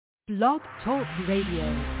Blog Talk Radio.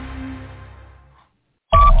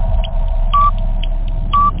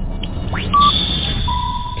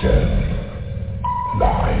 10,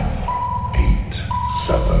 9, 8,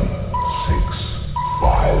 7, 6,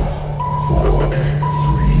 5, 4,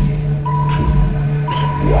 3, 2,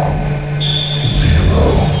 1, 0.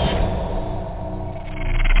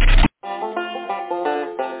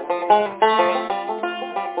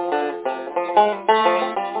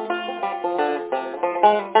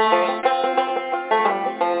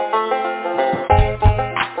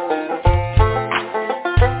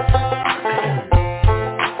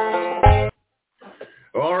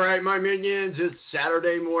 Minions, it's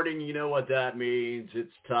Saturday morning. You know what that means.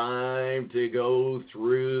 It's time to go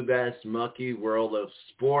through this mucky world of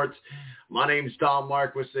sports. My name's Don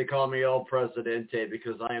Marquis. They call me El Presidente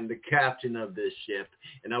because I am the captain of this ship.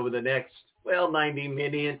 And over the next,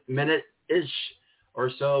 90 minute-ish or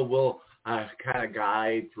so, we'll kind of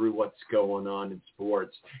guide through what's going on in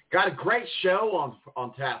sports. Got a great show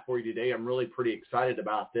on tap for you today. I'm really pretty excited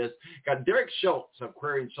about this. Got Derek Schultz of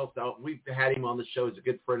Query and Schultz. We've had him on the show. He's a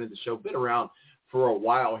good friend of the show. Been around for a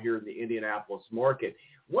while here in the Indianapolis market.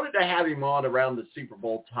 Wanted to have him on around the Super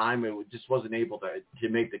Bowl time and just wasn't able to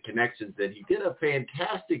make the connections. That he did a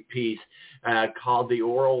fantastic piece called "The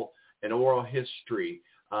Oral History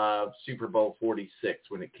of Super Bowl 46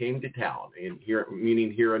 when it came to town, and here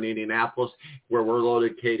in Indianapolis, where we're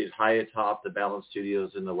located high atop the Balance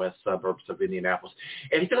Studios in the west suburbs of Indianapolis.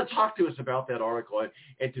 And he's going to talk to us about that article.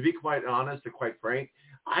 And to be quite honest and quite frank,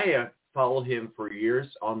 I have followed him for years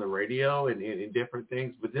on the radio and in different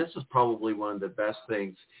things, but this is probably one of the best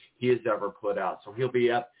things he has ever put out. So he'll be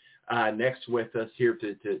up next with us here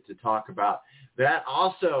to talk about that.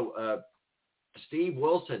 Also, Steve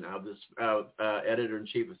Wilson, of this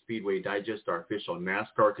editor-in-chief of Speedway Digest, our official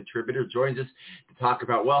NASCAR contributor, joins us to talk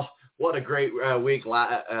about, what a great week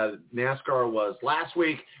NASCAR was last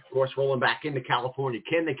week. Of course, rolling back into California.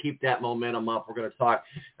 Can they keep that momentum up? We're going to talk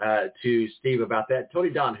to Steve about that.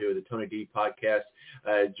 Tony Donahue, the Tony D podcast,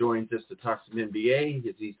 joins us to talk some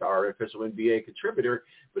NBA. He's our official NBA contributor,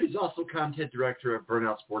 but he's also content director of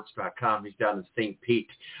BurnoutSports.com. He's down in St. Pete,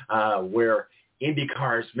 where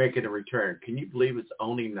IndyCar is making a return. Can you believe it's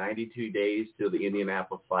only 92 days till the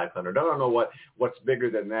Indianapolis 500? I don't know what's bigger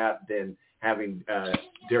than that than having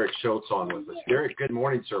Derek Schultz on with us. Derek, good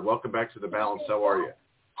morning, sir. Welcome back to the Balance. How are you?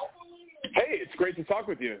 Hey, it's great to talk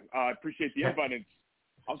with you. I appreciate the invite.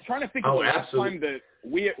 I was trying to think of the last time that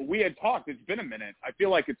we had talked. It's been a minute. I feel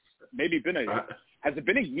like it's maybe been has it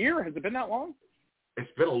been a year? Has it been that long? It's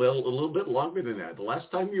been a little bit longer than that. The last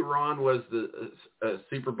time you were on was the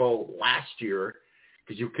Super Bowl last year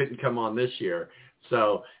because you couldn't come on this year.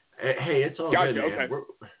 So, hey, it's all good, man. Okay.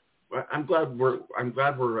 I'm glad we're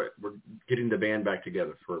getting the band back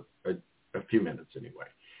together for a few minutes anyway.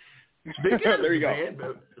 Speaking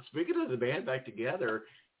of the band back together,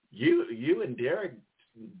 you and Derek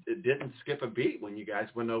didn't skip a beat when you guys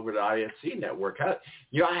went over to ISC Network. I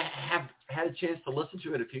have had a chance to listen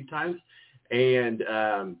to it a few times. And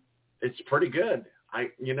it's pretty good. I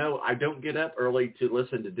don't get up early to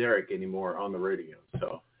listen to Derek anymore on the radio.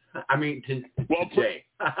 So, I mean, today.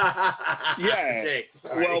 Yeah. Today.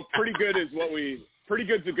 Well, pretty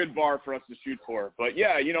good's a good bar for us to shoot for. But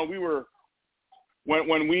yeah, we were when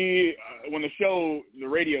the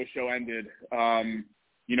radio show ended.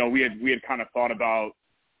 We had kind of thought about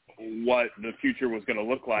what the future was going to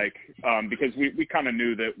look like because we kind of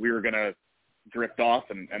knew that we were going to drift off,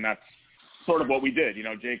 and that's sort of what we did.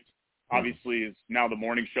 Jake obviously is now the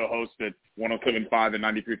morning show host at 107.5 and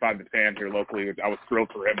 93.5 The Fan here locally. I was thrilled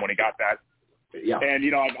for him when he got that. Yeah. And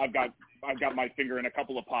I've got my finger in a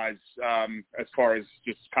couple of pies as far as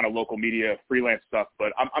just kind of local media freelance stuff.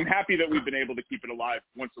 But I'm happy that we've been able to keep it alive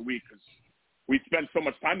once a week because we spent so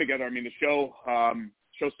much time together. I mean, the show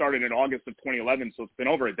started in August of 2011, so it's been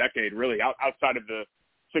over a decade really. Outside of the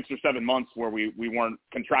 6 or 7 months where we weren't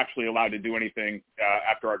contractually allowed to do anything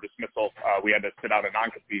after our dismissal. We had to sit out a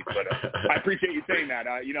non-compete. But I appreciate you saying that.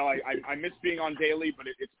 I miss being on daily, but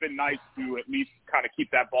it's been nice to at least kind of keep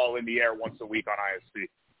that ball in the air once a week on ISC.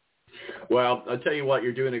 Well, I'll tell you what,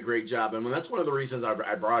 you're doing a great job. And that's one of the reasons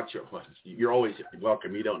I brought you. You're always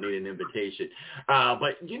welcome. You don't need an invitation.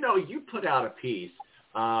 But, you put out a piece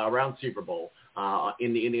around Super Bowl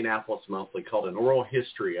in the Indianapolis Monthly called An Oral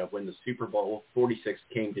History of When the Super Bowl 46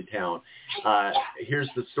 Came to Town. Here's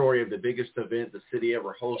the story of the biggest event the city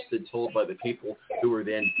ever hosted, told by the people who were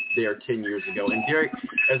then there 10 years ago. And Derek,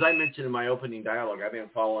 as I mentioned in my opening dialogue, I've been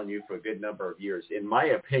following you for a good number of years. In my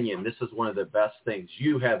opinion, this is one of the best things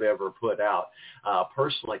you have ever put out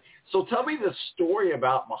personally. So tell me the story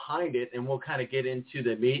behind it, and we'll kind of get into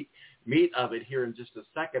the meat meat of it here in just a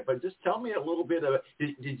second. But just tell me a little bit of it.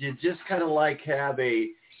 Did you just kind of like have a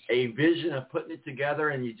vision of putting it together,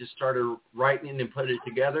 and you just started writing it and putting it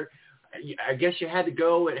together? I guess you had to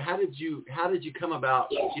go. And how did you come about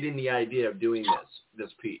getting the idea of doing this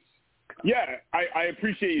piece? Yeah, I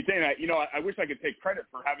appreciate you saying that. You know, I wish I could take credit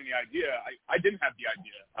for having the idea. I didn't have the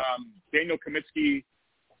idea. Daniel Kamitsky,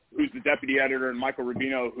 who's the deputy editor, and Michael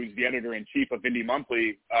Rubino, who's the editor-in-chief of Indy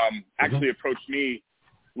Monthly, actually approached me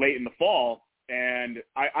late in the fall, and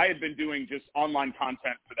I had been doing just online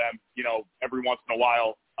content for them, you know, every once in a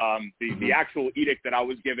while. The actual edict that I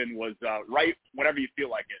was given was write whenever you feel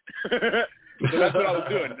like it. So that's what I was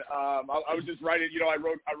doing. I was just writing, you know, I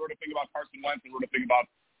wrote a thing about Carson Wentz,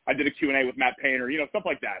 I did a Q&A with Matt Painter, you know, stuff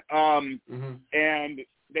like that. And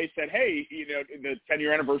they said, hey, you know, the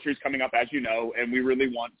 10-year anniversary is coming up, as you know, and we really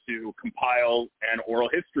want to compile an oral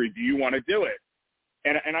history. Do you want to do it?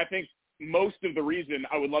 And I think most of the reason,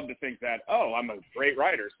 I would love to think that, oh, I'm a great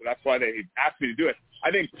writer, so that's why they asked me to do it. I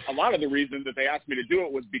think a lot of the reason that they asked me to do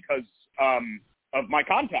it was because of my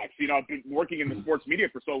contacts. You know, I've been working in the sports media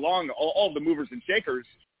for so long, all of the movers and shakers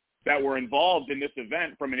that were involved in this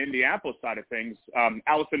event from an Indianapolis side of things.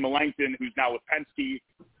 Allison Millington, who's now with Penske,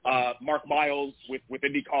 Mark Miles with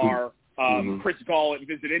IndyCar, Chris Gall at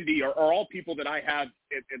Visit Indy are all people that I have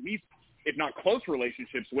at least, if not close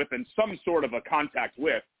relationships with and some sort of a contact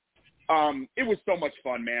with. It was so much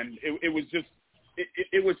fun, man. It was just,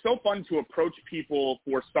 it was so fun to approach people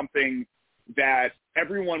for something that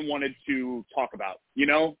everyone wanted to talk about. You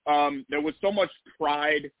know, there was so much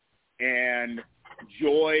pride and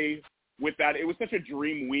joy with that. It was such a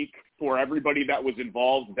dream week for everybody that was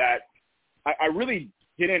involved that I really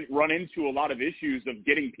didn't run into a lot of issues of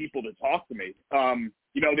getting people to talk to me.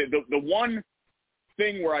 You know, the one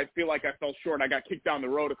thing where I feel like I fell short, I got kicked down the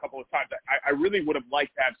road a couple of times. I really would have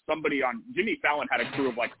liked to have somebody on. Jimmy Fallon had a crew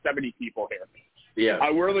of like 70 people here. Yeah. I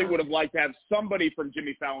really would have liked to have somebody from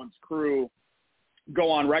Jimmy Fallon's crew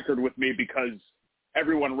go on record with me because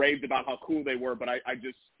everyone raved about how cool they were, but I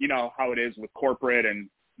just, you know how it is with corporate and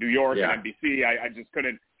New York and NBC. I just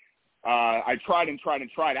couldn't. I tried and tried and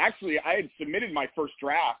tried. Actually, I had submitted my first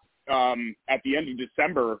draft at the end of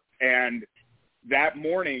December, and that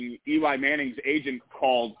morning, Eli Manning's agent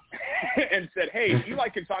called and said, "Hey, Eli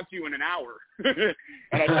can talk to you in an hour."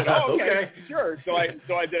 And I said, "Oh, okay, sure." So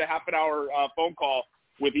I did a half an hour phone call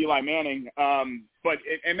with Eli Manning,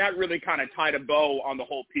 and that really kind of tied a bow on the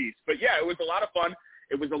whole piece. But yeah, it was a lot of fun.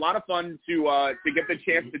 It was a lot of fun to get the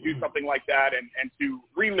chance to do something like that and to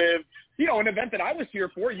relive, you know, an event that I was here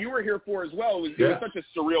for. You were here for as well. It was such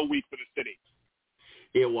a surreal week for the city.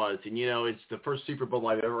 It was. And, you know, it's the first Super Bowl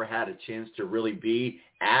I've ever had a chance to really be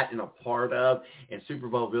at and a part of. And Super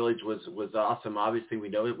Bowl Village was awesome. Obviously, we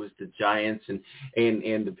know it was the Giants and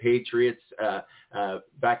the Patriots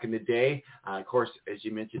back in the day. Of course, as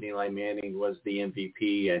you mentioned, Eli Manning was the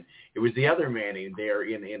MVP. And it was the other Manning there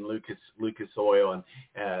in Lucas Oil.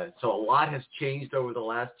 And so a lot has changed over the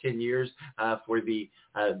last 10 years for the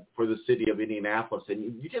city of Indianapolis.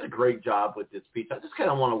 And you did a great job with this piece. I just kind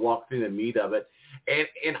of want to walk through the meat of it.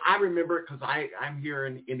 And I remember it because I'm here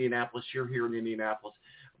in Indianapolis, you're here in Indianapolis.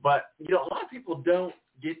 But, you know, a lot of people don't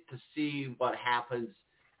get to see what happens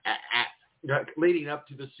at leading up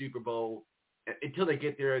to the Super Bowl until they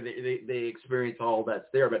get there. They experience all that's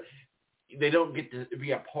there. But they don't get to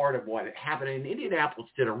be a part of what happened. And Indianapolis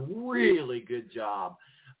did a really good job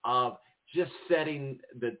of just setting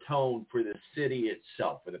the tone for the city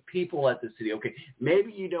itself, for the people at the city. Okay,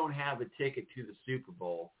 maybe you don't have a ticket to the Super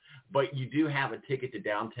Bowl, but you do have a ticket to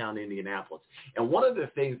downtown Indianapolis. And one of the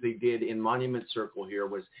things they did in Monument Circle here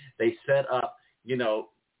was they set up, you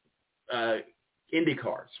know, Indy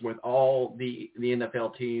cars with all the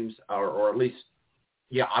NFL teams, or at least,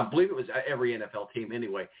 yeah, I believe it was every NFL team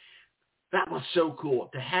anyway. That was so cool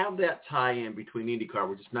to have that tie-in between IndyCar.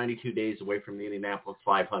 We're just 92 days away from the Indianapolis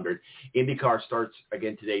 500. IndyCar starts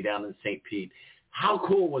again today down in St. Pete. How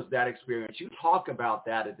cool was that experience? You talk about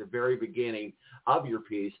that at the very beginning of your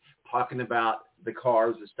piece, talking about the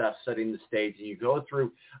cars and stuff, setting the stage, and you go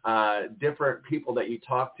through different people that you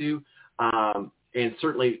talk to, and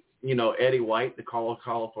certainly, you know, Eddie White, the call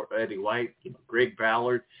for Eddie White, you know, Greg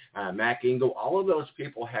Ballard, Mac Engel, all of those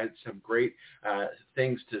people had some great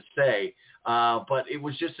things to say, but it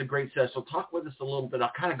was just a great set. So talk with us a little bit.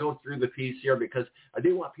 I'll kind of go through the piece here because I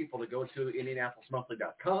do want people to go to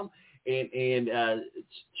IndianapolisMonthly.com and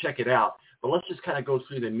check it out. But let's just kind of go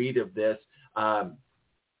through the meat of this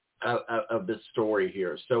story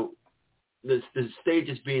here. So the stage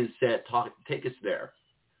is being set. Take us there.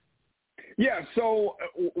 Yeah, so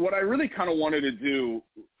what I really kind of wanted to do,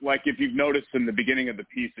 like if you've noticed in the beginning of the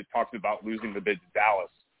piece, it talks about losing the bid to Dallas.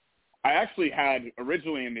 I actually had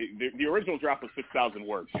originally in the original draft was 6,000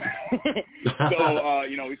 words. So,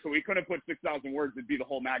 so we couldn't put 6,000 words. It'd be the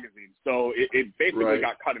whole magazine. So it basically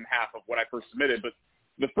got cut in half of what I first submitted. But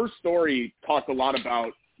the first story talked a lot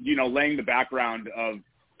about, laying the background of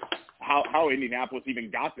how Indianapolis even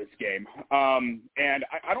got this game. And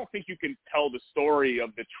I don't think you can tell the story of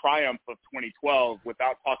the triumph of 2012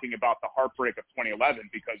 without talking about the heartbreak of 2011,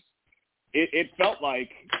 because it felt like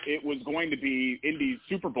it was going to be Indy's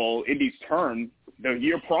Super Bowl, Indy's turn the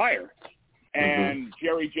year prior. And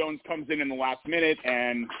Jerry Jones comes in the last minute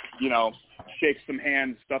and, shakes some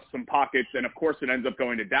hands, stuffs some pockets, and, of course, it ends up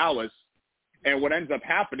going to Dallas. And what ends up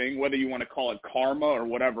happening, whether you want to call it karma or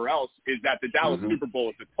whatever else, is that the Dallas Super Bowl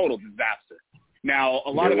is a total disaster. Now,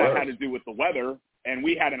 a lot of that had to do with the weather, and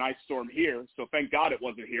we had an ice storm here, so thank God it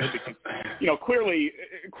wasn't here because,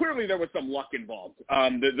 clearly there was some luck involved.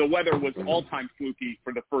 The weather was all-time fluky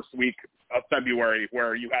for the first week of February,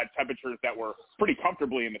 where you had temperatures that were pretty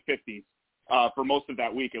comfortably in the 50s for most of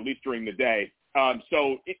that week, at least during the day.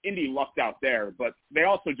 So Indy lucked out there, but they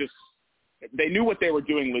also they knew what they were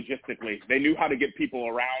doing logistically. They knew how to get people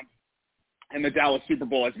around. And the Dallas Super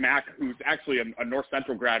Bowl, as Mac, who's actually a North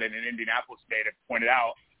Central grad and an Indianapolis native, pointed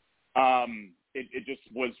out, it just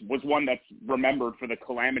was one that's remembered for the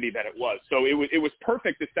calamity that it was. So it was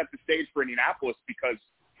perfect to set the stage for Indianapolis, because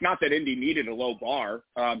not that Indy needed a low bar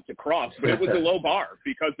to cross, but it was a low bar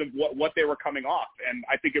because of what they were coming off. And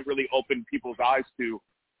I think it really opened people's eyes to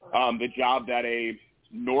the job that a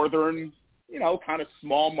northern, kind of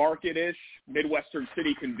small market-ish Midwestern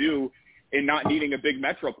city can do in not needing a big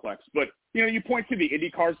metroplex. But, you point to the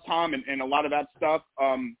IndyCars, Tom, and a lot of that stuff.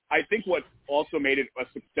 I think what also made it a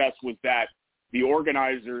success was that the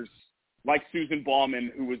organizers, like Susan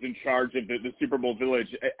Ballman, who was in charge of the Super Bowl Village,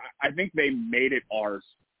 I think they made it ours.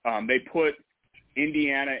 They put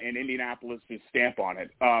Indiana and Indianapolis' stamp on it.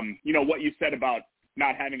 What you said about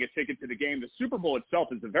not having a ticket to the game, the Super Bowl itself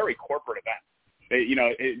is a very corporate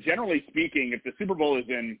event. Generally speaking, if the Super Bowl is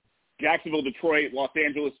in Jacksonville, Detroit, Los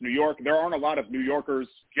Angeles, New York, there aren't a lot of New Yorkers,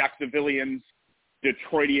 Jacksonvillians,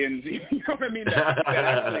 Detroitians, that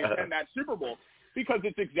actually attend that Super Bowl, because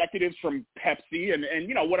it's executives from Pepsi and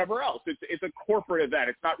whatever else. It's a corporate event.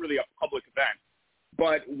 It's not really a public event.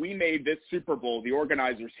 But we made this Super Bowl, the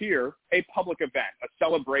organizers here, a public event, a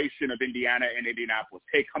celebration of Indiana and Indianapolis.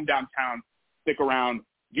 Hey, come downtown, stick around,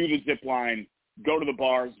 do the zip line, go to the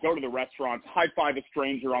bars, go to the restaurants, high-five a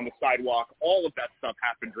stranger on the sidewalk. All of that stuff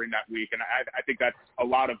happened during that week, and I think that's a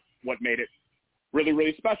lot of what made it really,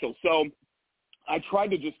 really special. So I tried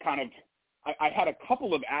to just kind of – I had a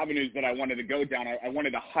couple of avenues that I wanted to go down. I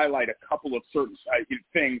wanted to highlight a couple of certain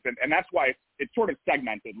things, and that's why it's sort of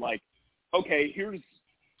segmented. Like, okay, here's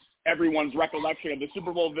everyone's recollection of the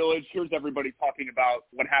Super Bowl Village. Here's everybody talking about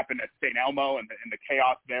what happened at St. Elmo and the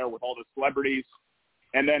chaos there with all the celebrities.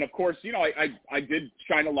 And then, of course, I did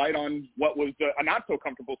shine a light on what was a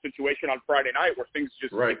not-so-comfortable situation on Friday night, where things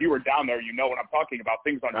just, if you were down there, you know what I'm talking about.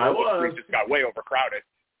 Things on Georgia Street just got way overcrowded.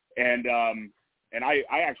 And I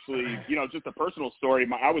actually, just a personal story,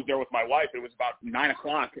 I was there with my wife. It was about 9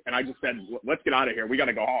 o'clock, and I just said, let's get out of here. We got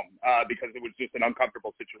to go home because it was just an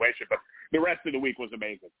uncomfortable situation. But the rest of the week was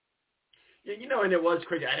amazing. Yeah, and it was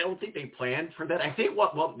crazy. I don't think they planned for that. I think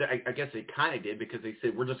I guess they kind of did, because they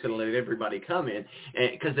said, we're just going to let everybody come in,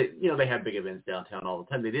 because they have big events downtown all the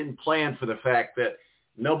time. They didn't plan for the fact that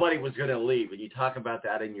nobody was going to leave. And you talk about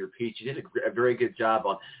that in your piece. You did a very good job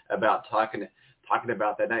about talking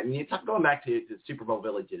about that night. And you going back to the Super Bowl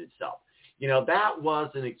Village in itself. That was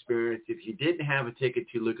an experience. If you didn't have a ticket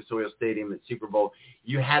to Lucas Oil Stadium at Super Bowl,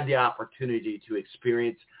 you had the opportunity to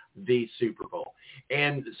experience the Super Bowl.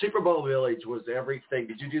 And the Super Bowl Village was everything.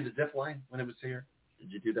 Did you do the zip line when it was here?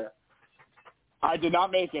 Did you do that? I did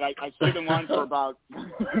not make it. I stayed in line for about,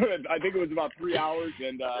 I think it was about 3 hours,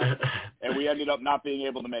 and we ended up not being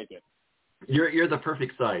able to make it. You're the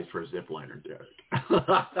perfect size for a zip liner, Derek.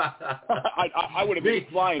 I would have been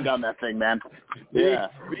flying down that thing, man. Yeah.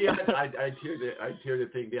 I tear the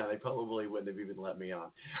thing down. They probably wouldn't have even let me on.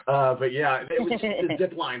 But yeah, it was just the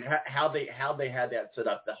zip line. How they had that set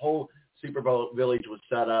up. The whole Super Bowl Village was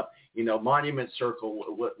set up. Monument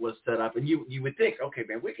Circle was set up, and you would think, okay,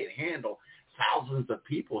 man, we can handle thousands of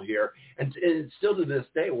people here, and still to this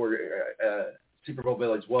day, where Super Bowl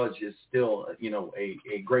Village is still,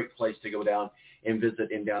 a great place to go down and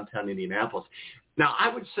visit in downtown Indianapolis. Now,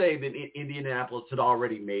 I would say that Indianapolis had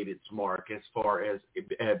already made its mark as far as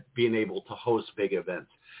being able to host big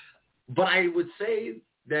events. But I would say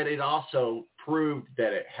that it also proved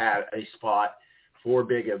that it had a spot for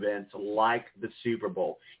big events like the Super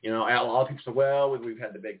Bowl. You know, a lot of people say, well, we've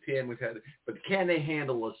had the Big Ten, but can they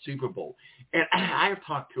handle a Super Bowl? And I've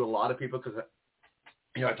talked to a lot of people because,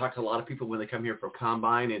 you know, I talk to a lot of people when they come here for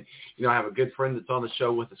Combine, and, you know, I have a good friend that's on the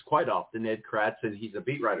show with us quite often, Ed Kratz, and he's a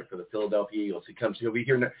beat writer for the Philadelphia Eagles. He'll be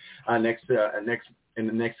here in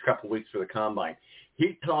the next couple of weeks for the Combine.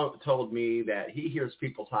 He told me that he hears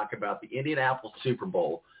people talk about the Indianapolis Super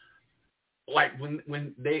Bowl, like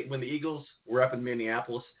when the Eagles were up in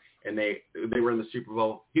Minneapolis and they were in the Super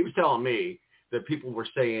Bowl. He was telling me that people were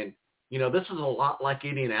saying, you know, this is a lot like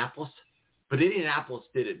Indianapolis, but Indianapolis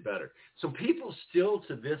did it better. So people still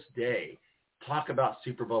to this day talk about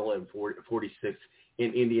Super Bowl in 46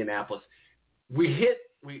 in Indianapolis. We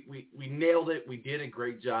nailed it. We did a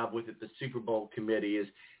great job with it. The Super Bowl committee is.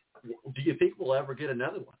 Do you think we'll ever get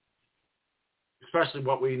another one? Especially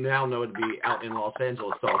what we now know to be out in Los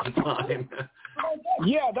Angeles all the time.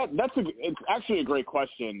 Yeah, it's actually a great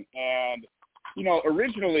question. And, you know,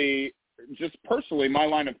 originally, just personally, my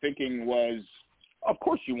line of thinking was, of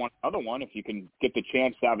course you want another one if you can get the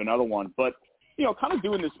chance to have another one. But, you know, kind of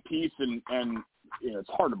doing this piece and you know, it's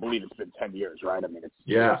hard to believe it's been 10 years, right? I mean,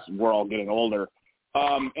 we're all getting older.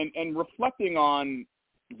 And reflecting on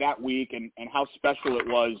that week and how special it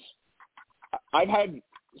was, I've had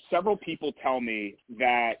several people tell me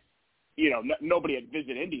that, you know, nobody at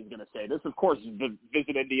Visit Indy is going to say this. Of course, the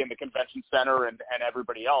Visit Indy and the Convention Center and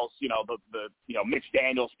everybody else, you know, the you know, Mitch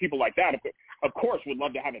Daniels, people like that, of course, would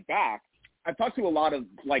love to have it back. I've talked to a lot of,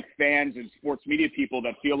 like, fans and sports media people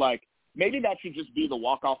that feel like maybe that should just be the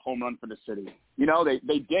walk-off home run for the city. You know, they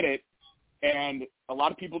did it, and a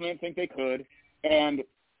lot of people didn't think they could. And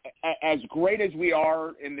as great as we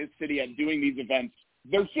are in this city at doing these events,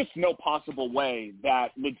 there's just no possible way that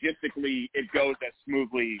logistically it goes as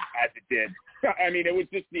smoothly as it did. I mean, it was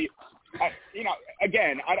just you know,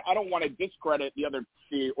 again, I don't want to discredit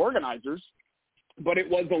the organizers, but it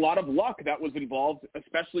was a lot of luck that was involved,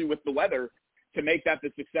 especially with the weather, to make that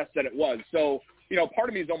the success that it was. So, you know, part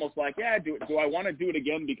of me is almost like, yeah, do I want to do it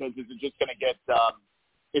again? Because is it just going to get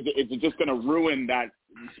is it just going to ruin that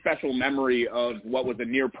special memory of what was a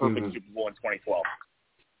near perfect Super Bowl in 2012?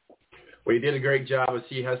 Well, you did a great job. I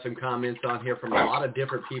see you have some comments on here from a lot of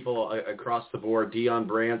different people across the board. Dion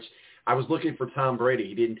Branch, I was looking for Tom Brady.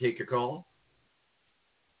 He didn't take your call?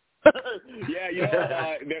 Yeah, you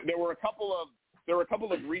know, there were a couple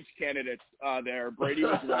of reach candidates there. Brady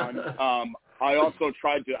was one.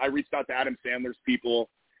 I reached out to Adam Sandler's people.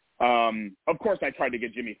 Of course, I tried to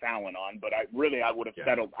get Jimmy Fallon on, but I would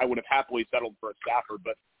have happily settled for a Stafford.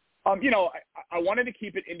 But, you know, I wanted to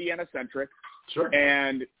keep it Indiana-centric. Sure.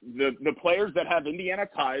 And the players that have Indiana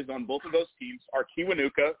ties on both of those teams are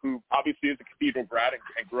Kiwanuka, who obviously is a Cathedral grad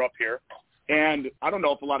and grew up here. And I don't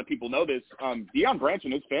know if a lot of people know this, Dion Branch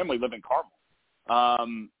and his family live in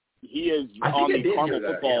Carmel. He is on the Carmel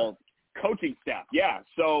football coaching staff. Yeah.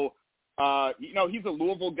 So, you know, he's a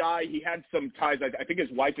Louisville guy. He had some ties. I think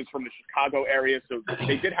his wife is from the Chicago area, so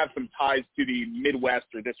they did have some ties to the Midwest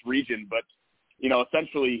or this region. But, you know,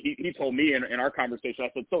 essentially he told me in our conversation,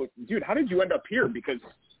 I said, so, dude, how did you end up here? Because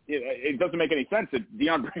it doesn't make any sense that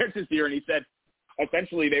Dion Branch is here. And he said,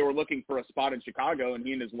 essentially they were looking for a spot in Chicago, and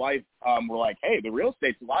he and his wife were like, hey, the real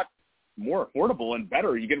estate's a lot more affordable and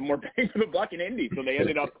better. You get more bang for the buck in Indy. So they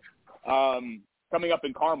ended up coming up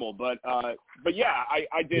in Carmel. But yeah,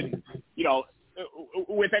 I did, you know,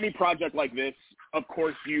 with any project like this, of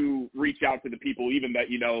course you reach out to the people even that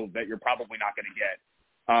you know that you're probably not going to get.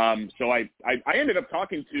 So I ended up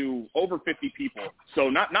talking to over 50 people. So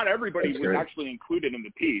not everybody was actually included in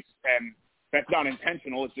the piece, and that's not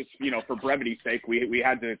intentional. It's just, you know, for brevity's sake, we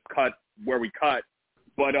had to cut where we cut.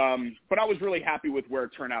 But I was really happy with where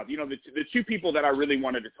it turned out. You know, the two people that I really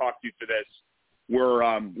wanted to talk to for this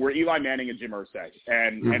were Eli Manning and Jim Irsay,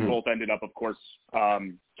 and both ended up, of course,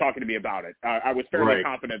 talking to me about it. I was fairly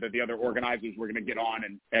confident that the other organizers were going to get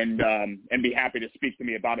on and be happy to speak to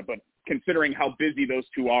me about it. But considering how busy those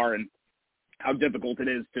two are and how difficult it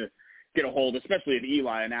is to get a hold, especially of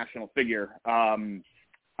Eli, a national figure,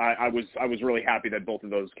 I was really happy that both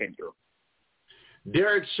of those came through.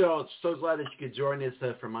 Derek Schultz, so glad that you could join us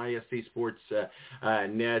from ISC Sports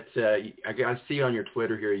Net. I see on your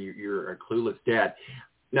Twitter here you're a clueless dad.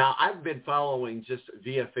 Now, I've been following just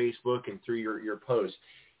via Facebook and through your posts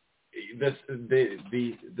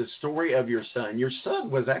the story of your son. Your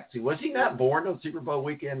son was he not born on Super Bowl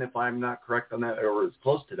weekend, if I'm not correct on that, or it was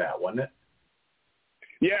close to that, wasn't it?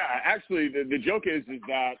 Yeah, actually, the joke is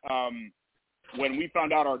that when we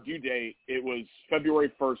found out our due date, it was February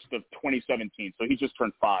 1st of 2017. So he just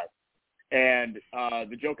turned 5. And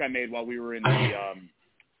the joke I made while we were in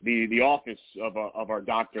the office of our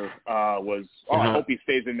doctor was, I hope he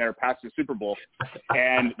stays in there past the Super Bowl.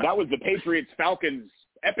 And that was the Patriots-Falcons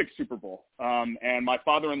epic Super Bowl. And my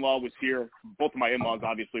father-in-law was here. Both of my in-laws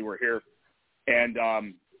obviously were here.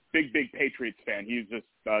 And big Patriots fan. He's just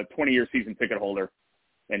a 20-year season ticket holder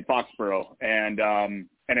in Foxborough. And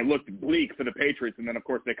it looked bleak for the Patriots. And then, of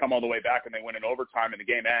course, they come all the way back and they win in overtime and the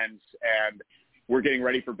game ends. And we're getting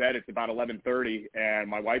ready for bed. It's about 11:30. And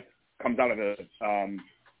my wife comes out of the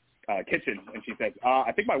kitchen and she says,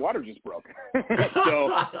 I think my water just broke. So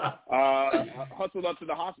hustled up to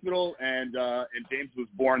the hospital and James was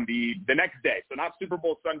born the next day. So not Super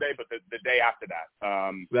Bowl Sunday, but the day after that.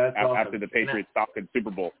 After the Patriots-Falcons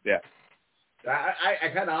Super Bowl. Yeah. I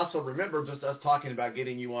kind of also remember just us talking about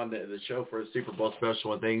getting you on the show for a Super Bowl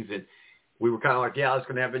special and things, and we were kind of like, yeah, it's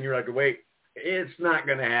going to happen. You're like, wait, it's not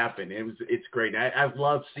going to happen. It's great. I've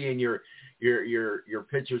loved seeing your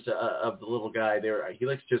pictures of the little guy there. He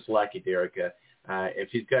looks just like you, Derek. If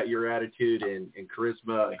he's got your attitude and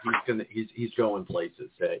charisma, he's going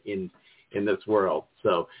places in this world.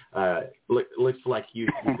 So looks like you've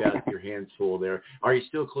got your hands full there. Are you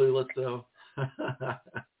still clueless though?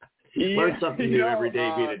 Learn something new every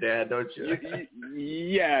day being a dad, don't you?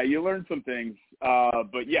 Yeah, you learn some things.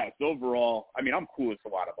 But yes, overall, I mean, I'm clueless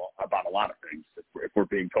about a lot of things, if we're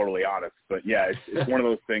being totally honest. But yeah, it's one of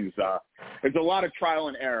those things. There's a lot of trial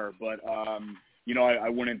and error, but I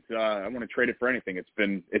wouldn't trade it for anything. It's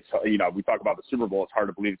we talk about the Super Bowl. It's hard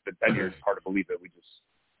to believe it's been 10 years. It's hard to believe that we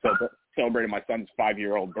just celebrated my son's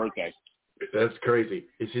 5-year-old birthday. That's crazy.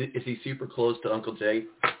 Is he super close to Uncle Jay?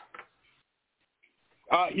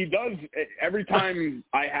 He does. Every time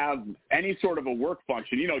I have any sort of a work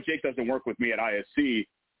function, Jake doesn't work with me at ISC,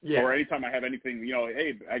 or anytime I have anything,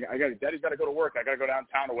 hey, Daddy's got to go to work. I got to go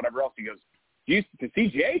downtown or whatever else. He goes, "Do you to see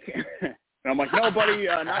Jake?" And I'm like, "No, buddy,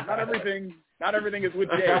 not everything. Not everything is with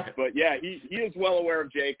Jake." But yeah, he is well aware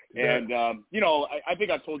of Jake. And I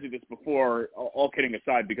think I've told you this before. All kidding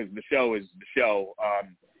aside, because the show is the show.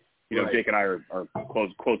 Right. Jake and I are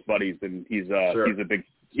close buddies, and he's a big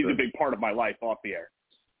part of my life off the air.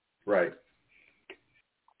 Right.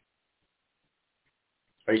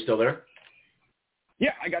 Are you still there?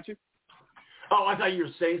 Yeah, I got you. Oh, I thought you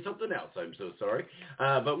were saying something else. I'm so sorry.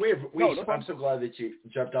 But I'm so glad that you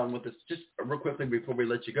jumped on with us. Just real quickly before we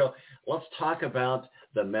let you go, let's talk about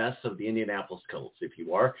the mess of the Indianapolis Colts, if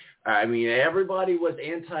you are. I mean, everybody was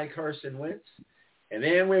anti-Carson Wentz, and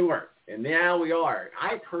then we weren't, and now we are.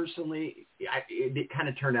 I personally, it kind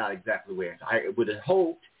of turned out exactly the way I would have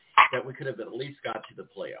hoped that we could have at least got to the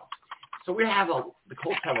playoffs. So the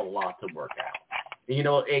Colts have a lot to work out.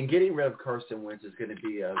 And getting rid of Carson Wentz is going to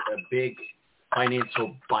be a big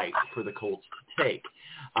financial bite for the Colts to take.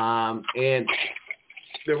 And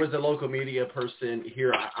there was a local media person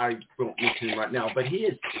here, I won't mention him right now, but he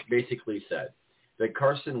has basically said that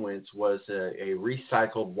Carson Wentz was a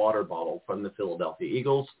recycled water bottle from the Philadelphia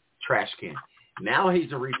Eagles trash can. Now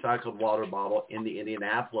he's a recycled water bottle in the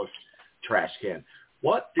Indianapolis trash can.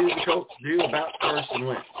 What do the Colts do about Carson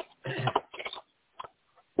Wentz?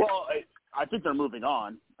 Well, I think they're moving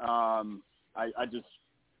on. I just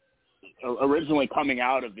originally coming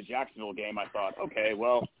out of the Jacksonville game, I thought, okay,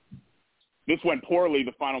 well, this went poorly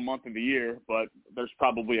the final month of the year, but there's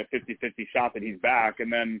probably a 50-50 shot that he's back.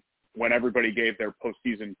 And then when everybody gave their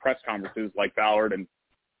postseason press conferences like Ballard and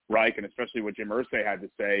Reich, and especially what Jim Irsay had to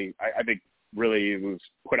say, I think really it was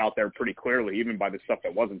put out there pretty clearly, even by the stuff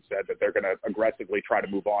that wasn't said, that they're going to aggressively try to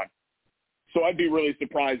move on. So I'd be really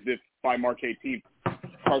surprised if by March 18th,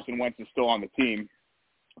 Carson Wentz is still on the team.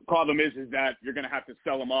 Problem is that you're going to have to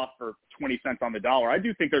sell him off for 20 cents on the dollar. I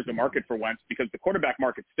do think there's a market for Wentz because the quarterback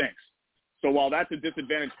market stinks. So while that's a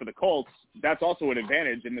disadvantage for the Colts, that's also an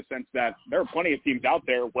advantage in the sense that there are plenty of teams out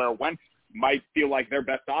there where Wentz might feel like their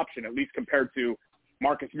best option, at least compared to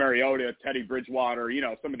Marcus Mariota, Teddy Bridgewater,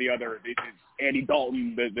 some of the other, Andy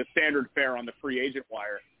Dalton, the standard fare on the free agent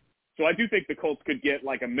wire. So I do think the Colts could get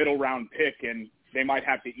like a middle round pick, and they might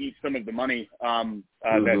have to eat some of the money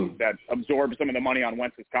that absorbs some of the money on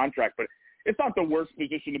Wentz's contract. But it's not the worst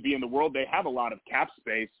position to be in the world. They have a lot of cap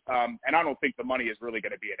space, and I don't think the money is really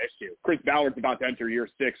going to be an issue. Chris Ballard's about to enter year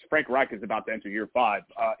 6. Frank Reich is about to enter year 5.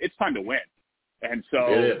 It's time to win. And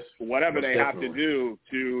so whatever they have to do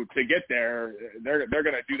to get there, they're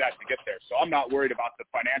going to do that to get there. So I'm not worried about the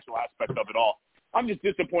financial aspect of it all. I'm just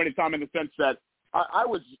disappointed, Tom, in the sense that I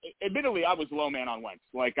was low man on Wentz.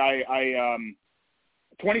 Like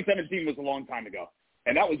 2017 was a long time ago.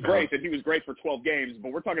 And that was great that he was great for 12 games,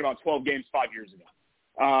 but we're talking about 12 games 5 years ago.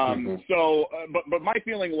 So, but my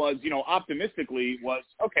feeling was, optimistically was,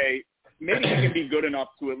 okay, maybe he can be good enough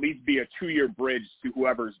to at least be a 2-year bridge to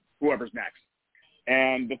whoever's next.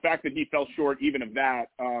 And the fact that he fell short even of that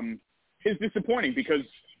is disappointing because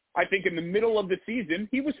I think in the middle of the season,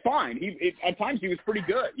 he was fine. At times he was pretty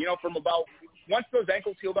good. From about once those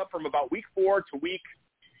ankles healed up from about week 4 to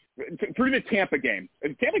through the Tampa game.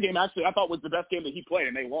 And the Tampa game actually I thought was the best game that he played,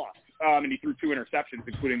 and they lost. And he threw 2 interceptions,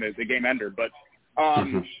 including the game ender. But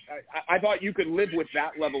I thought you could live with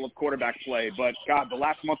that level of quarterback play. But, God, the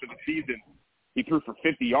last month of the season, he threw for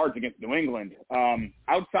 50 yards against New England.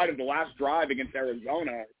 Outside of the last drive against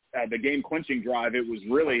Arizona, the game-clinching drive, it was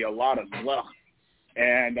really a lot of luck.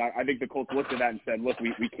 And I think the Colts looked at that and said, "Look,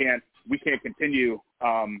 we can't continue.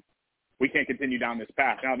 We can't continue down this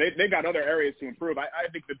path." Now they've got other areas to improve. I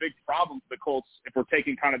think the big problem for the Colts, if we're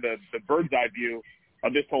taking kind of the bird's eye view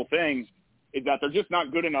of this whole thing, is that they're just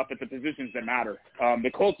not good enough at the positions that matter.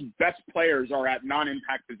 The Colts' best players are at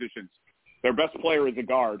non-impact positions. Their best player is a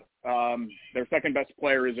guard. Their second best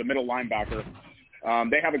player is a middle linebacker.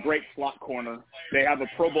 They have a great slot corner. They have a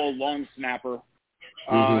Pro Bowl long snapper.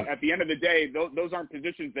 At the end of the day, those aren't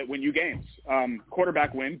positions that win you games.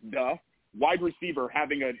 Quarterback wins, duh. Wide receiver,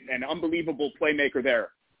 having an unbelievable playmaker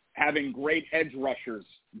there, having great edge rushers.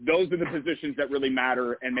 Those are the positions that really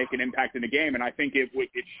matter and make an impact in the game. And I think it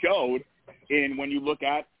showed in when you look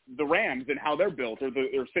at the Rams and how they're built,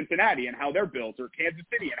 or Cincinnati and how they're built, or Kansas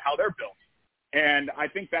City and how they're built. And I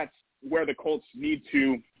think that's where the Colts need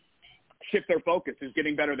to shift their focus, is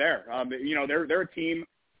getting better there. They're a team.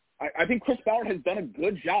 I think Chris Ballard has done a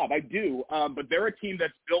good job. I do. But they're a team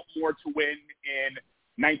that's built more to win in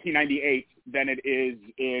 1998 than it is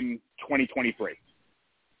in 2023.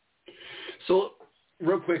 So,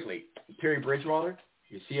 real quickly, Terry Bridgewater,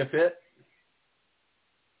 you see a fit?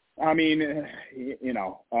 I mean,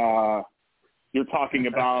 you're talking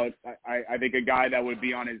about, I think, a guy that would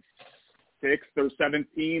be on his 6th or 7th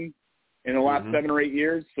team in the last 7 or 8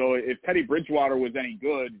 years. So if Teddy Bridgewater was any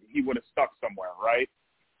good, he would have stuck somewhere, right?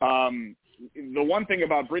 The one thing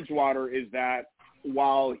about Bridgewater is that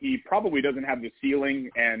while he probably doesn't have the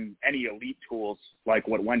ceiling and any elite tools like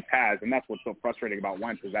what Wentz has, and that's what's so frustrating about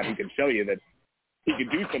Wentz, is that he can show you that he can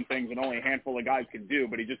do some things that only a handful of guys can do,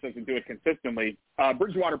 but he just doesn't do it consistently.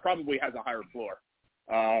 Bridgewater probably has a higher floor.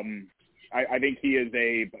 I think he is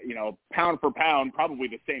pound for pound, probably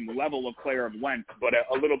the same level of player of Wentz, but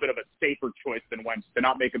a little bit of a safer choice than Wentz to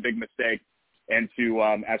not make a big mistake and to,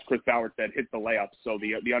 as Chris Ballard said, hit the layups. So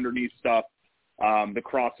the underneath stuff, the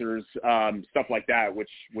crossers, stuff like that, which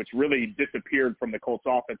really disappeared from the Colts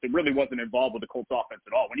offense. It really wasn't involved with the Colts offense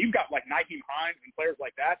at all. When you've got like Nyheim Hines and players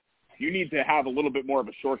like that, you need to have a little bit more of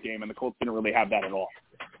a short game, and the Colts didn't really have that at all.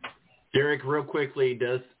 Derek, real quickly,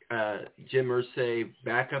 does Jim Irsay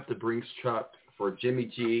back up the Brinks truck for Jimmy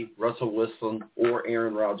G, Russell Wilson, or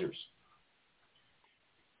Aaron Rodgers?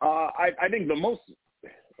 I think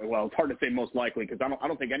it's hard to say most likely because I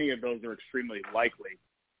don't think any of those are extremely likely.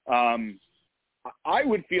 I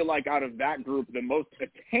would feel like out of that group, the most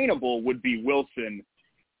attainable would be Wilson,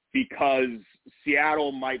 because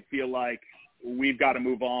Seattle might feel like we've got to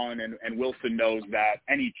move on, and Wilson knows that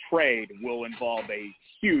any trade will involve a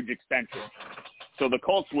huge extension. So the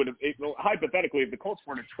Colts would have, hypothetically, if the Colts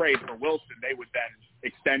were to trade for Wilson, they would then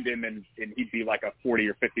extend him, and he'd be like a $40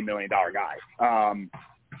 or $50 million guy.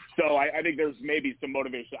 So I think there's maybe some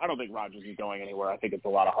motivation. I don't think Rodgers is going anywhere. I think it's a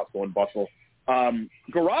lot of hustle and bustle.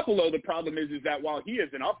 Garoppolo, the problem is that while he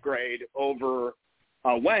is an upgrade over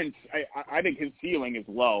Wentz, I think his ceiling is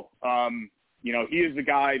low. He is a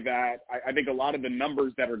guy that I think a lot of the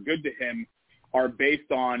numbers that are good to him are based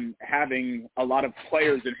on having a lot of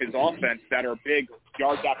players in his offense that are big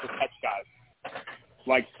yards after catch guys,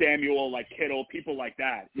 like Samuel, like Kittle, people like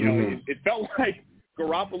that. It felt like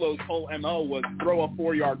Garoppolo's whole MO was throw a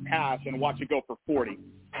 4-yard pass and watch it go for 40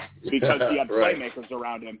 because he had playmakers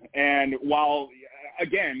around him. And while,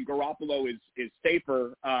 again, Garoppolo is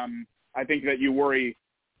safer, I think that you worry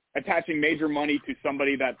attaching major money to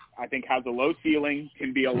somebody that I think has a low ceiling,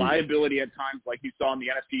 can be a liability at times like you saw in the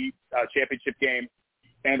NFC championship game,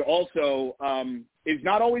 and also is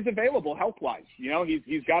not always available health-wise.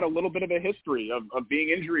 He's got a little bit of a history of being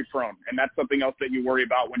injury-prone, and that's something else that you worry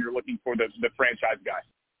about when you're looking for the franchise guy.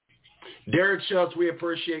 Derek Schultz, we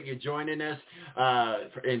appreciate you joining us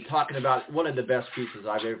and talking about one of the best pieces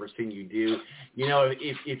I've ever seen you do.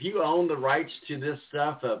 If you own the rights to this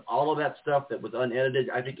stuff, all of that stuff that was unedited,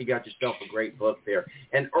 I think you got yourself a great book there.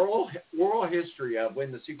 And oral history of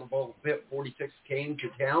when the Super Bowl 46 came to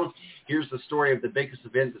town. Here's the story of the biggest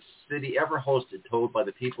event the city ever hosted, told by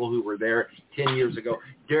the people who were there 10 years ago.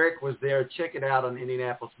 Derek was there. Check it out on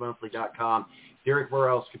IndianapolisMonthly.com. Derek, where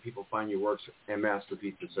else can people find your works and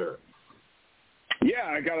masterpieces, sir? Yeah,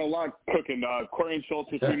 I got a lot cooking. Corey and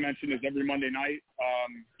Schultz, as we mentioned, is every Monday night.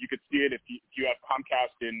 You could see it if you have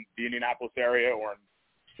Comcast in the Indianapolis area or in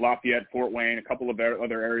Lafayette, Fort Wayne, a couple of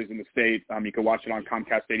other areas in the state. You can watch it on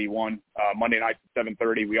Comcast 81, Monday nights at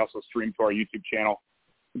 7:30. We also stream to our YouTube channel.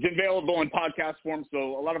 It's available in podcast form,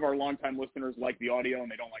 so a lot of our longtime listeners like the audio and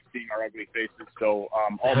they don't like seeing our ugly faces. So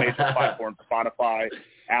all major platforms, Spotify,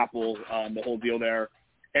 Apple, the whole deal there.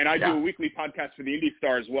 And I do a weekly podcast for the Indy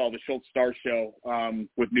Star as well, the Schultz Star Show,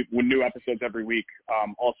 with new episodes every week.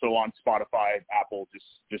 Also on Spotify, Apple,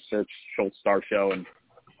 just search Schultz Star Show, and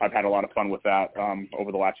I've had a lot of fun with that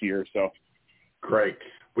over the last year or so. Great.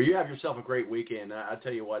 Well, you have yourself a great weekend. I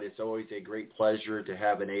tell you what, it's always a great pleasure to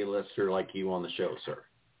have an A-lister like you on the show, sir.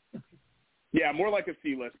 Yeah, more like a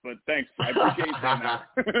C-list, but thanks. I appreciate you saying that.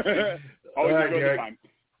 Always a good time.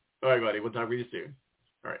 All right, buddy. We'll talk with you soon.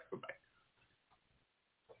 All right, bye-bye.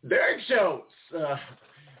 Derek Schultz.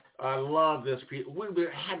 I love this. We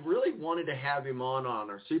had really wanted to have him on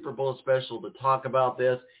our Super Bowl special to talk about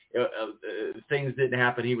this. Things didn't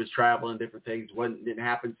happen. He was traveling, different things didn't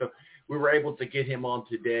happen. So we were able to get him on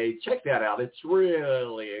today. Check that out. It's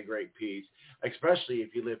really a great piece, especially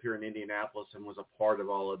if you live here in Indianapolis and was a part of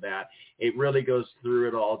all of that. It really goes through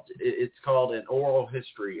it all. It's called An Oral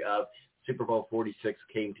History of Super Bowl 46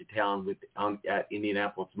 Came to Town at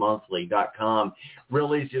IndianapolisMonthly.com.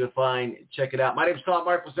 Real easy to find. Check it out. My name is Tom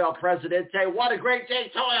Marquisel, Presidente. What a great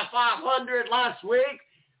Daytona 500 last week.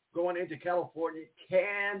 Going into California.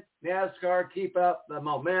 Can NASCAR keep up the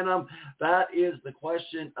momentum? That is the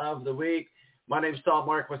question of the week. My name is Tom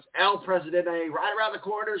Marquis, El Presidente. Right around the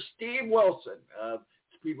corner, Steve Wilson of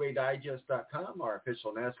SpeedwayDigest.com, our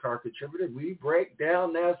official NASCAR contributor. We break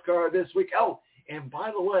down NASCAR this week. Oh, and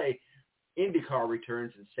by the way, IndyCar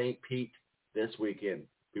returns in St. Pete this weekend.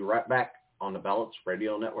 Be right back on the Balance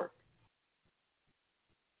Radio Network.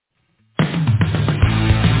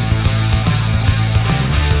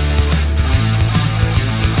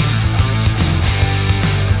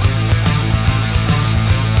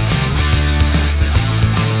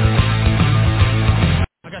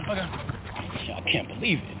 I can't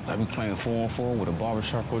believe it. I've been playing 4-on-4 with a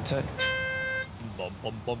barbershop quartet. Pass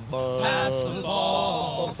the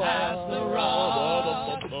ball, pass the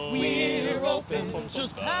rock. We're open,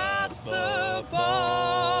 just pass the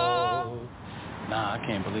ball. Nah, I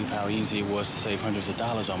can't believe how easy it was to save hundreds of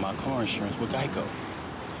dollars on my car insurance with Geico.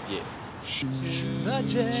 Yeah.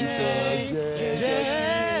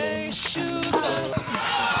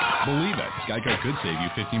 Believe it, Geico could save you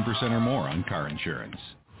 15% or more on car insurance.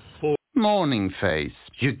 Morning face.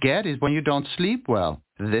 You get it when you don't sleep well.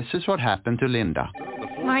 This is what happened to Linda.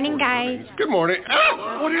 Morning, guys. Good morning.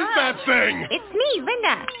 Ah, what is that thing? It's me,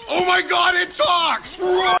 Linda. Oh, my God, it talks!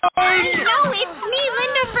 Run! No, it's me,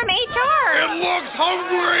 Linda from HR. It looks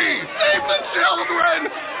hungry! Save the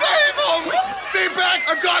children! Save them! Stay back!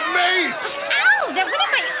 I've got mace! Ow, that went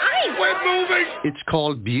in my eyes. Quit moving! It's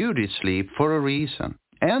called beauty sleep for a reason.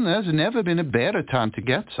 And there's never been a better time to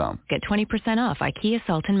get some. Get 20% off IKEA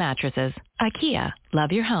Sultan mattresses. IKEA,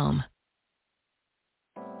 love your home.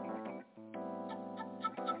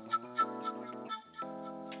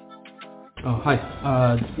 Oh, hi.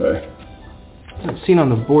 Seen on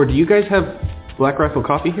the board, do you guys have Black Rifle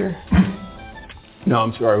coffee here? No,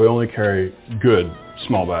 I'm sorry. We only carry good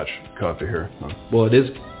small batch coffee here. No. Well, it is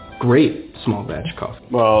great small batch coffee.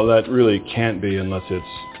 Well, that really can't be unless it's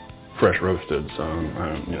fresh roasted. So,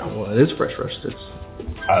 Well, it is fresh roasted.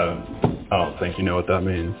 I don't think you know what that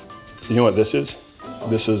means. You know what this is?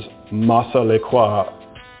 This is Masa Lekwa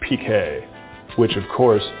Pique, which, of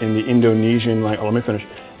course, in the Indonesian language, let me finish.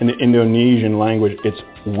 In the Indonesian language, it's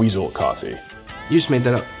weasel coffee. You just made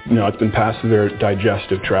that up. No, it's been passed through their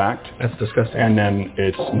digestive tract. That's disgusting. And then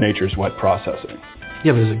it's nature's wet processing.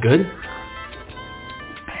 Yeah, but is it good?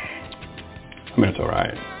 I mean, it's all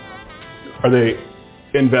right. Are they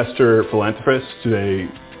investor philanthropists? Do they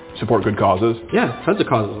support good causes? Yeah, tons of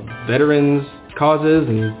causes. Veterans causes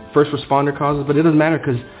and first responder causes, but it doesn't matter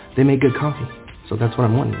because they make good coffee. So that's what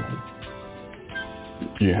I'm wanting.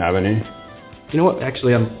 Do you have any? You know what?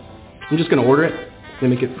 Actually, I'm just going to order it. They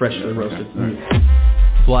make it fresh and roasted.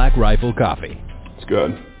 Right. Black Rifle Coffee. It's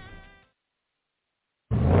good.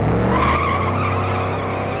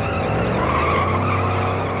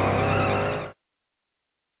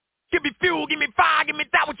 Give me fuel, give me fire, give me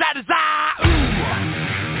that which I desire. Ooh.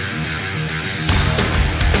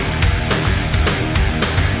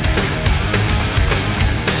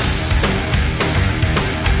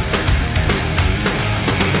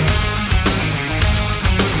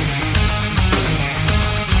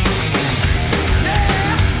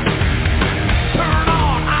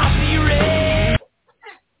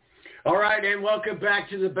 and welcome back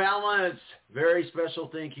to The Balance. Very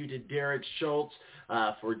special thank you to Derek Schultz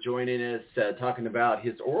for joining us, talking about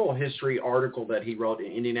his oral history article that he wrote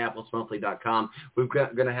in IndianapolisMonthly.com. We're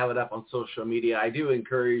going to have it up on social media. I do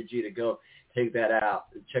encourage you to go take that out.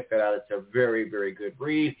 Check that out. It's a very, very good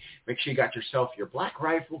read. Make sure you got yourself your Black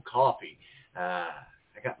Rifle coffee. I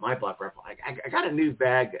got my Black Rifle. I got a new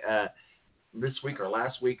bag this week or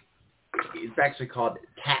last week. It's actually called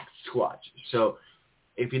Tax Squatch. So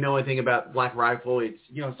if you know anything about Black Rifle, it's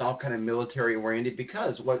all kind of military oriented,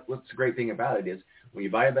 because what's the great thing about it is when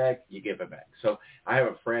you buy a bag, you give a bag. So I have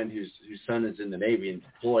a friend whose son is in the Navy and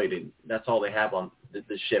deployed, and that's all they have on the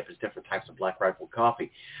ship is different types of Black Rifle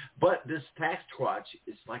coffee. But this Tax Squatch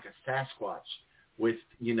is like a Sasquatch with,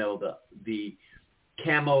 the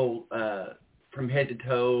camo from head to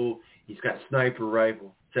toe. He's got a sniper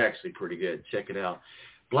rifle. It's actually pretty good. Check it out.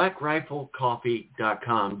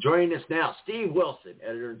 BlackRifleCoffee.com. Joining us now, Steve Wilson,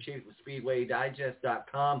 editor-in-chief of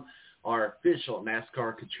SpeedwayDigest.com, our official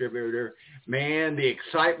NASCAR contributor. Man, the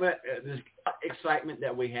excitement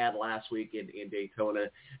that we had last week in Daytona.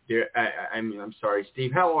 I'm sorry,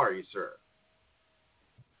 Steve. How are you, sir?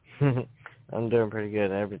 I'm doing pretty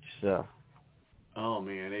good. How about yourself? Oh,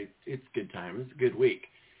 man, it's good time. It's a good week.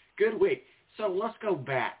 Good week. So let's go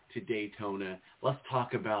back to Daytona. Let's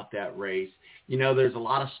talk about that race. There's a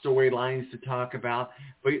lot of storylines to talk about,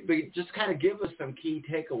 but just kind of give us some key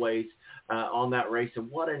takeaways on that race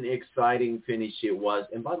and what an exciting finish it was.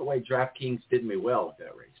 And by the way, DraftKings did me well with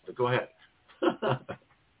that race, but go ahead.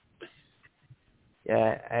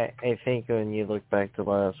 Yeah, I think when you look back to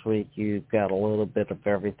last week, you've got a little bit of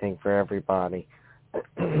everything for everybody.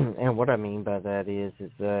 And what I mean by that is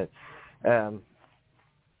that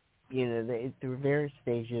through various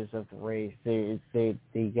stages of the race, they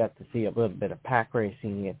got to see a little bit of pack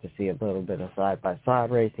racing, you get to see a little bit of side-by-side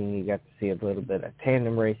racing, you got to see a little bit of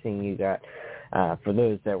tandem racing, you got, for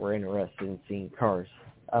those that were interested in seeing cars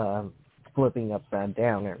flipping upside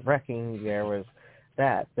down and wrecking, there was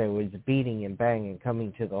beating and banging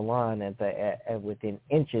coming to the line at within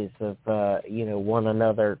inches of, one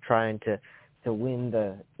another, trying to win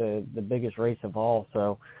the biggest race of all.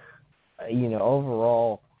 So,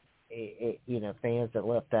 overall, fans that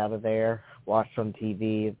left out of there, watched on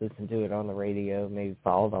TV, listened to it on the radio, maybe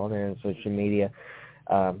followed on there on social media,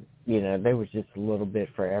 there was just a little bit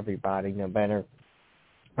for everybody, no matter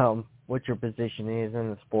what your position is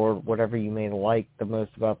in the sport, whatever you may like the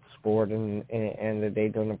most about the sport and the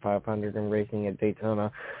Daytona 500 and racing at Daytona.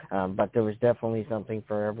 But there was definitely something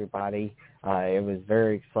for everybody. It was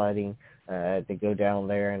very exciting to go down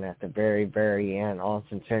there, and at the very, very end,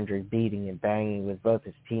 Austin Cindric beating and banging with both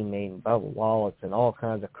his teammate and Bubba Wallace and all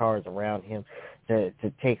kinds of cars around him to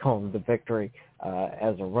take home the victory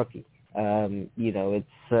as a rookie. It's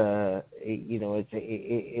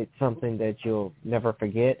something that you'll never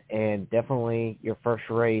forget, and definitely your first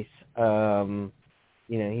race. He's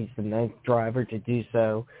the 9th driver to do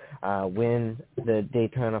so, win the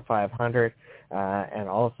Daytona 500, and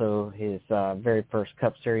also his very first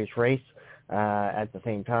Cup Series race at the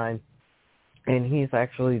same time. And he's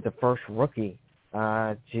actually the first rookie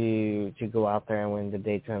to go out there and win the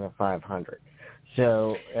Daytona 500.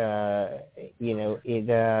 So,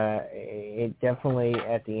 it definitely,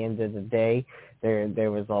 at the end of the day,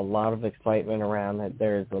 there was a lot of excitement around it.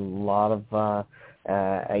 There's a lot of,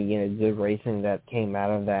 good racing that came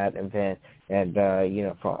out of that event. And,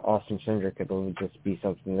 for Austin Cindric, it will just be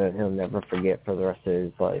something that he'll never forget for the rest of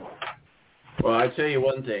his life. Well, I tell you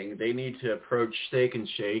one thing. They need to approach Steak and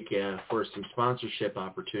Shake for some sponsorship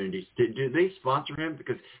opportunities. Do they sponsor him?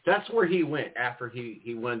 Because that's where he went after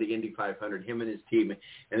he won the Indy 500, him and his team.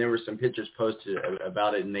 And there were some pictures posted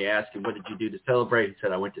about it, and they asked him, what did you do to celebrate? He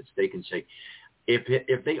said, I went to Steak and Shake.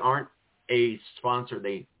 If they aren't a sponsor,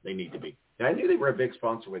 they need to be. And I knew they were a big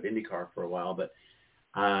sponsor with IndyCar for a while, but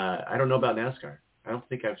I don't know about NASCAR. I don't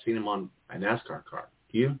think I've seen him on a NASCAR car.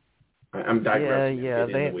 Do you? I'm digressing.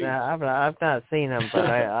 I've not seen them, but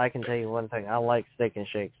I can tell you one thing. I like Steak and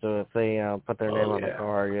Shake, so if they put their name on the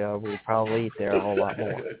car, we'll probably eat there a whole lot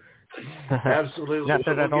more. Absolutely. Not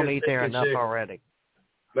that I don't eat there enough already.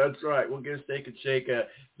 That's right. We'll get Steak and Shake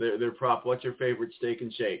their prop. What's your favorite Steak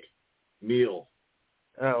and Shake meal?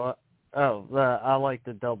 I like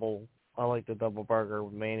the double burger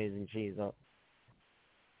with mayonnaise and cheese on.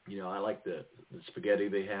 I like the spaghetti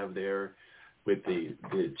they have there with the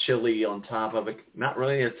chili on top of it. Not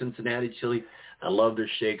really a Cincinnati chili. I love their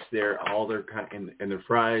shakes there, all their and their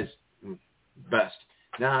fries, best.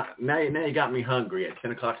 Now you got me hungry at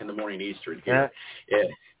 10 o'clock in the morning Eastern here. Yeah.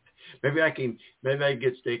 Maybe I can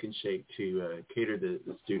get Steak and Shake to cater the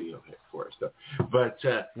studio here for us. Though. But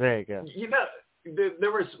there you go.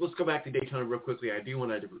 let's go back to Daytona real quickly.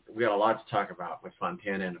 We got a lot to talk about with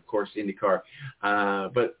Fontana and, of course, IndyCar.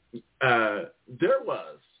 But there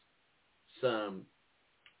was some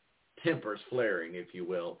tempers flaring, if you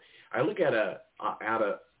will. I look at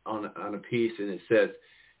on a piece, and it says,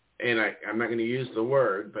 and I'm not going to use the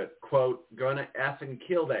word, but, quote, gonna effing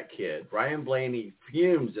kill that kid. Ryan Blaney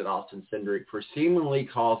fumes at Austin Cindric for seemingly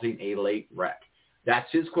causing a late wreck.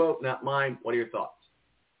 That's his quote, not mine. What are your thoughts?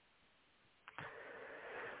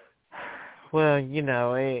 Well,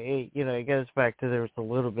 it goes back to there was a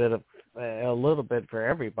little bit for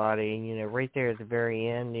everybody. Right there at the very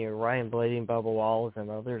end, Ryan Blaney and Bubba Wallace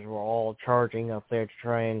and others were all charging up there to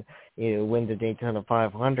try and win the Daytona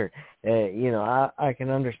 500. I can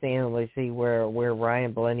understandably see where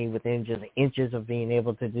Ryan Blaney, within just inches of being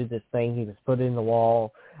able to do this thing, he was put in the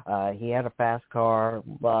wall. He had a fast car.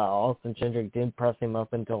 Austin Cindric did press him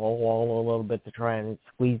up into the wall a little bit to try and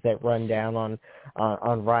squeeze that run down on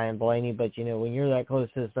Ryan Blaney. But when you're that close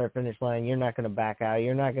to the start finish line, you're not going to back out.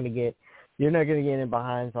 You're not going to get in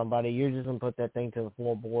behind somebody. You're just going to put that thing to the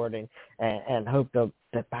floorboard and hope to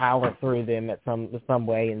power through them at some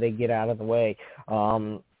way, and they get out of the way.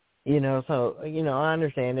 I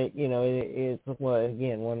understand it. It's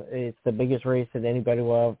the biggest race that anybody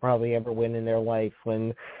will probably ever win in their life.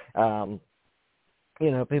 When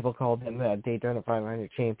people called him a Daytona 500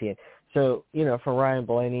 champion. So, for Ryan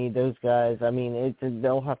Blaney, those guys,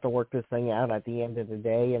 they'll have to work this thing out at the end of the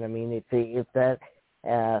day. And if that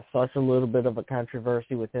such a little bit of a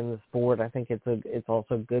controversy within the sport, I think it's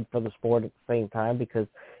also good for the sport at the same time, because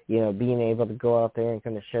being able to go out there and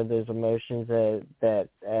kind of show those emotions that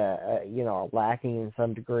are lacking in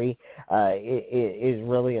some degree is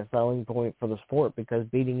really a selling point for the sport, because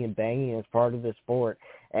beating and banging is part of the sport.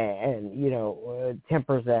 And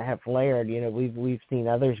tempers that have flared, we've seen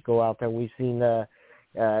others go out there. We've seen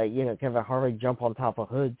Kevin Harvick jump on top of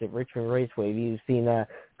hoods at Richmond Raceway. You've seen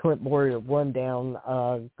Clint Boyer run down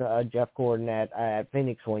Jeff Gordon at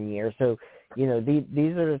Phoenix one year. So,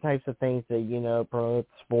 these are the types of things that, promote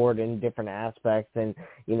sport in different aspects. And,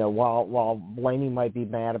 while Blaney might be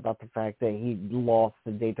mad about the fact that he lost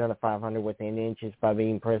the Daytona 500 within inches by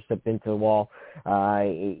being pressed up into the wall,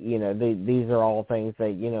 these are all things that,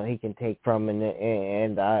 he can take from him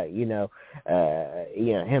and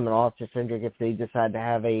Austin Cindric, if they decide to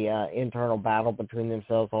have a internal battle between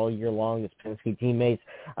themselves all year long as Penske teammates,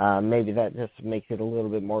 maybe that just makes it a little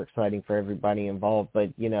bit more exciting for everybody involved. But,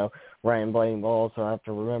 Ryan Blaney will also have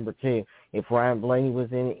to remember, too, if Ryan Blaney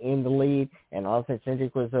was in the lead and Austin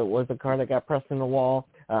Cindric was the car that got pressed in the wall,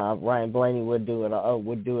 Ryan Blaney would do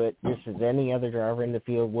it just as any other driver in the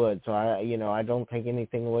field would. So I don't take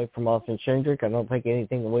anything away from Austin Cindric. I don't take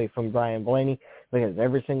anything away from Ryan Blaney, because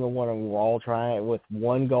every single one of them were all trying with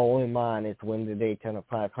one goal in mind, is to win the Daytona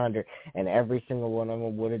 500, and every single one of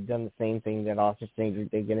them would have done the same thing that Austin Cindric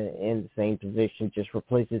did, in the same position, just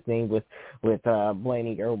replace his name with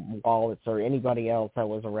Blaney or Wallace or anybody else that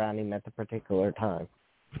was around him at the particular time.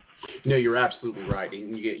 No, you're absolutely right.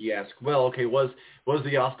 And you ask, well, okay, was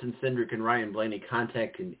the Austin Cindric and Ryan Blaney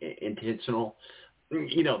contact intentional?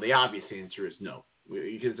 The obvious answer is no,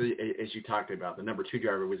 because as you talked about, the number 2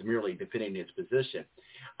 driver was merely defending his position,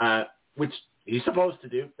 which he's supposed to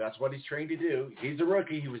do. That's what he's trained to do. He's a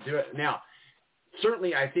rookie. He was doing it. Now,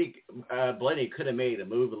 certainly, I think Blaney could have made a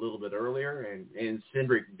move a little bit earlier, and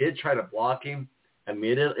Cindric did try to block him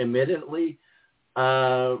immediately.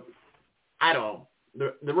 I don't know.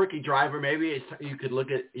 The rookie driver, maybe you could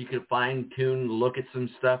fine tune, look at some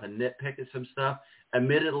stuff and nitpick at some stuff.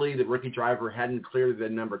 Admittedly, the rookie driver hadn't cleared the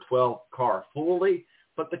number 12 car fully,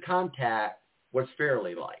 but the contact was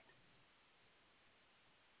fairly light.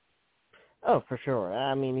 Oh, for sure.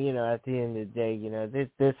 At the end of the day,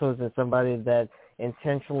 this wasn't somebody that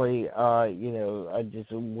intentionally,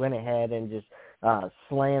 just went ahead and just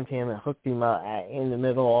slammed him and hooked him up in the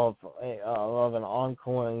middle of an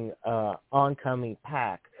oncoming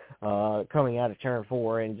pack coming out of turn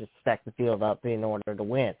 4 and just stacked the field up in order to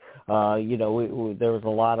win. There was a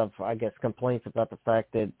lot of, complaints about the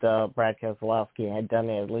fact that Brad Keselowski had done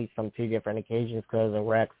it at least on 2 different occasions because of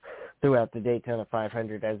wrecks throughout the Daytona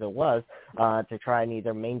 500 as it was, to try and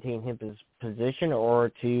either maintain his position or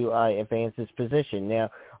to advance his position. Now,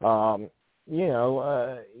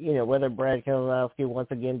 whether Brad Keselowski once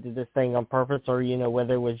again did this thing on purpose or,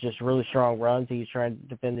 whether it was just really strong runs, he's trying to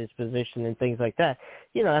defend his position and things like that.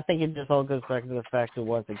 I think it just all goes back to the fact that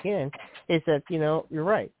once again, is that, you're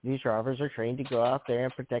right. These drivers are trained to go out there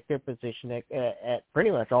and protect their position at pretty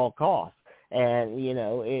much all costs. And,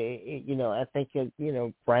 I think,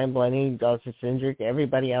 Brian Blaney, Austin Cindric,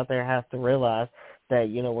 everybody out there has to realize that,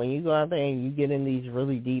 when you go out there and you get in these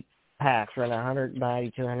really deep packed, running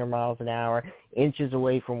 190, 200 miles an hour, inches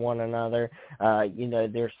away from one another.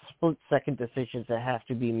 There's split-second decisions that have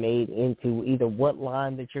to be made into either what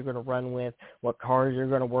line that you're going to run with, what cars you're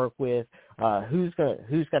going to work with, who's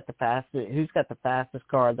got the fastest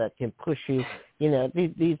car that can push you.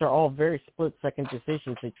 These are all very split-second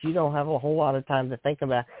decisions that you don't have a whole lot of time to think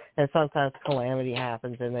about, and sometimes calamity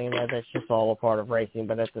happens, and that's just all a part of racing.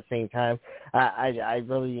 But at the same time, I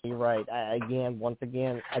really, you're right. Once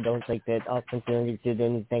again, I don't think that Austin Cindric did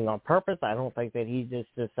anything on purpose. I don't think that he just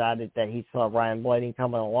decided that he saw Ryan Blaney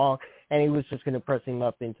coming along, and he was just going to press him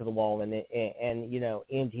up into the wall and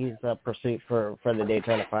end his pursuit for the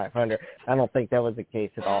Daytona 500. I don't think that was the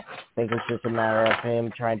case at all. I think it's just a matter of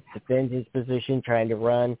him trying to defend his position, trying to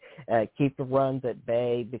run, keep the runs at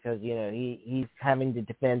bay, because he's having to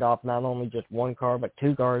defend off not only just one car but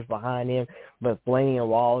two cars behind him. But Blaney and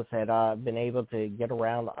Wallace had been able to get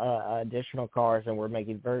around additional cars and were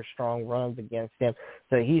making very strong runs against him.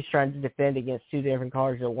 So he's trying to defend against two different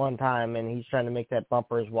cars at one time, and he's trying to make that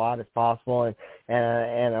bumper as wide as possible.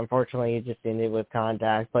 And unfortunately, it just ended with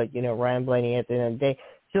contact. But Ryan Blaney at the end of the day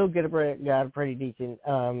still got a pretty decent.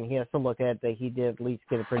 He has to look at that. He did at least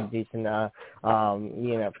get a pretty decent,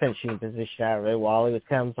 finishing position out of it. While he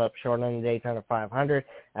comes up short on the Daytona 500,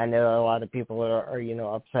 I know a lot of people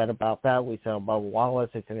are upset about that. We saw Bubba Wallace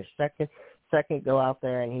who finished second go out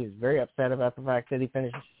there, and he was very upset about the fact that he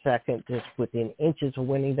finished second, just within inches of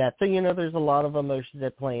winning that. So there's a lot of emotions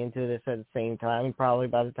that play into this at the same time. And probably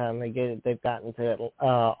by the time they've gotten to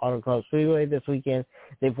Auto Club Speedway this weekend,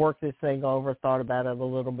 they've worked this thing over, thought about it a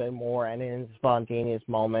little bit more, and in a spontaneous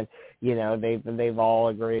moment, they've all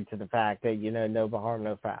agreed to the fact that no harm,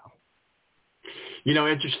 no foul.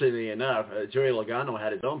 Interestingly enough, Joey Logano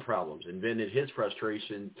had his own problems and vented his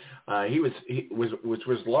frustration. Which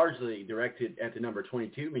was largely directed at the number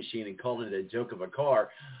 22 machine and called it a joke of a car.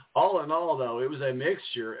 All in all, though, it was a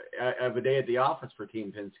mixture of a day at the office for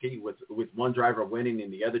Team Penske, with one driver winning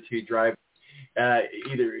and the other two drivers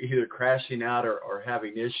either crashing out or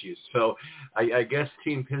having issues. So I guess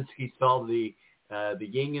Team Penske saw the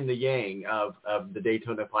yin and the yang of the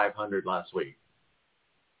Daytona 500 last week.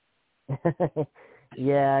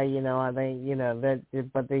 Yeah, I think, that,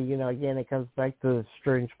 but again, it comes back to the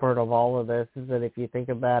strange part of all of this is that if you think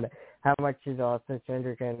about it, how much did Austin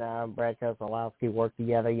Cindric and Brad Keselowski work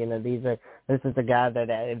together? This is the guy that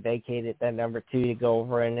had vacated that number 2 to go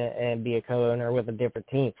over and be a co-owner with a different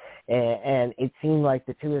team. And it seemed like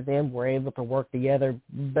the two of them were able to work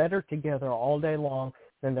better together all day long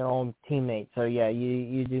than their own teammates. So, yeah,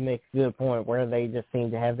 you do make a good point where they just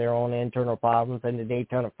seem to have their own internal problems in the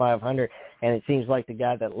Daytona 500, and it seems like the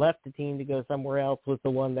guy that left the team to go somewhere else was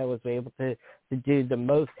the one that was able to do the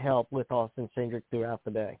most help with Austin Cindric throughout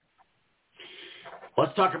the day.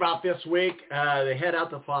 Let's talk about this week. They head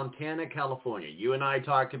out to Fontana, California. You and I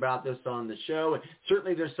talked about this on the show.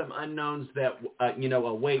 Certainly there's some unknowns that,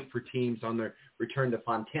 await for teams on their return to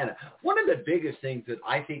Fontana. One of the biggest things that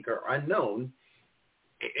I think are unknown,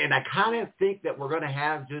 and I kind of think that we're going to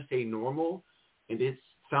have just a normal, and it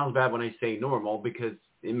sounds bad when I say normal because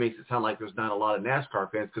it makes it sound like there's not a lot of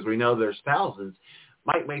NASCAR fans because we know there's thousands.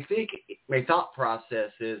 My thought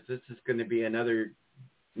process is this is going to be another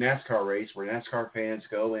NASCAR race where NASCAR fans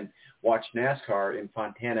go and watch NASCAR in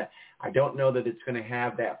Fontana. I don't know that it's going to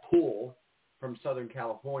have that pull from Southern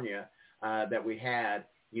California that we had,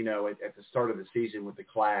 at the start of the season with the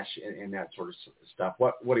Clash and that sort of stuff.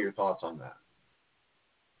 What are your thoughts on that?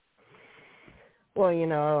 Well,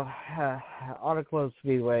 Auto Club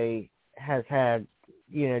Speedway has had,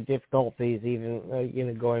 difficulties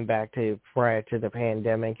even, going back to prior to the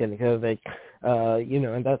pandemic and COVID,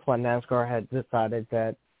 and that's why NASCAR had decided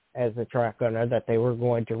that as the track owner that they were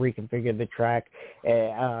going to reconfigure the track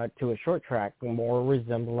to a short track more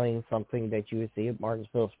resembling something that you would see at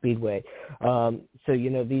Martinsville Speedway. So,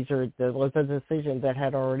 was a decision that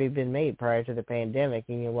had already been made prior to the pandemic.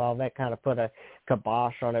 And while that kind of put a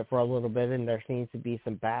kibosh on it for a little bit, and there seems to be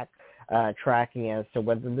some back tracking as to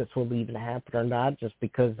whether this will even happen or not, just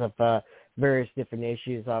because of various different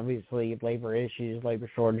issues, obviously labor issues, labor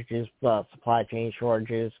shortages, supply chain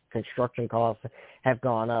shortages, construction costs have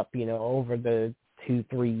gone up, over the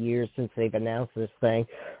 2-3 years since they've announced this thing.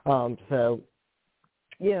 So,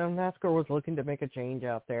 NASCAR was looking to make a change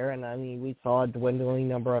out there, and we saw a dwindling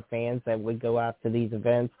number of fans that would go out to these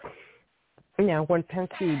events. When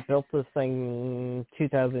Penske built this thing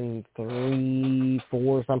 2003,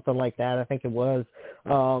 4, something like that, I think it was,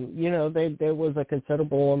 there was a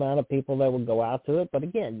considerable amount of people that would go out to it. But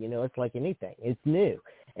again, it's like anything. It's new.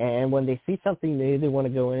 And when they see something new, they want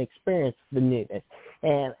to go and experience the newness.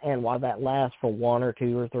 And while that lasts for 1 or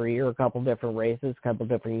 2 or 3 or a couple different races, a couple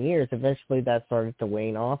different years, eventually that started to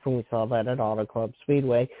wane off, and we saw that at Auto Club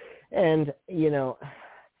Speedway. And,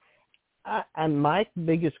 my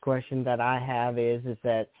biggest question that I have is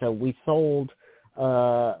that, so we sold,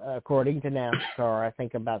 according to NASCAR, I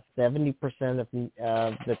think about 70% of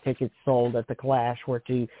the tickets sold at the Clash were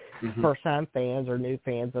to first-time fans or new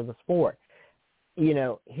fans of the sport.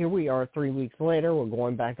 Here we are 3 weeks later. We're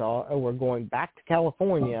going back to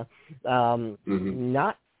California.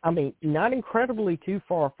 Not incredibly too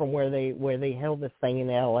far from where they held this thing in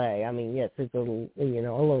L.A. I mean, yes, it's a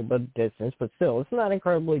little bit of distance, but still, it's not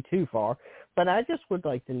incredibly too far. But I just would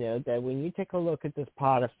like to know that when you take a look at this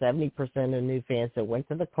pot of 70% of new fans that went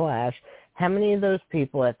to the Clash, how many of those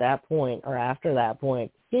people at that point or after that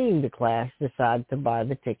point seeing the Clash decided to buy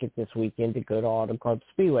the ticket this weekend to go to Auto Club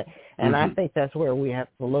Speedway? And I think that's where we have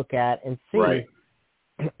to look at and see. Right.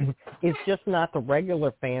 It's just not the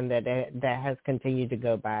regular fan that has continued to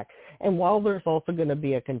go back. And while there's also going to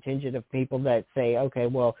be a contingent of people that say, okay,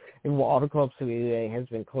 well, Auto Club Speedway has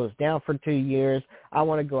been closed down for 2 years, I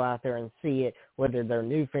want to go out there and see it, whether they're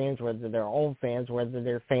new fans, whether they're old fans, whether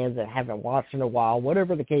they're fans that haven't watched in a while,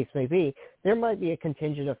 whatever the case may be, there might be a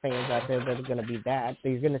contingent of fans out there that are going to be that. So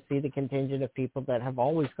you're going to see the contingent of people that have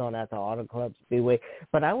always gone out to Auto Club Speedway.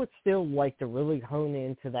 But I would still like to really hone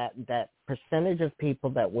into that percentage of people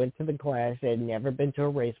that went to the Clash that had never been to a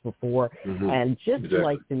race before, and just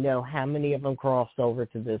like to know how many of them crossed over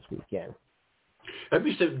to this weekend. That'd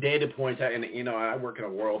be some data points, and I work in a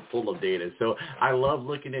world full of data, so I love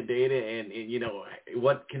looking at data and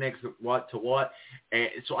what connects what to what. And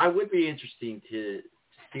so I would be interested to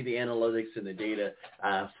see the analytics and the data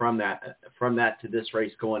from that to this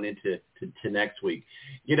race going into to next week.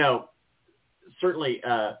 Certainly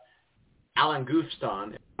Alan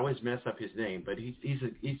Gustafson, I always mess up his name, but he's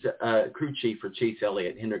a crew chief for Chase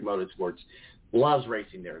Elliott, Hendrick Motorsports. Loves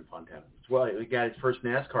racing there in Fontana. Well, he got his first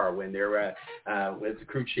NASCAR win there as the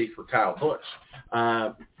crew chief for Kyle Busch.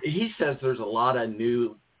 He says there's a lot of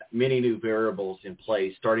many new variables in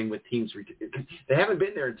play, starting with teams. They haven't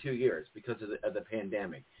been there in 2 years because of the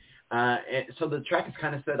pandemic. And so the track is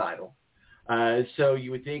kind of set idle. So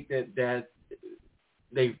you would think that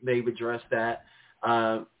they've addressed that.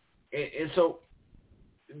 And so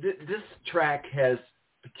this track has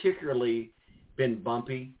particularly been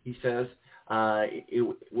bumpy, he says.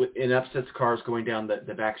 It upsets cars going down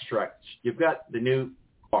the back stretch. You've got the new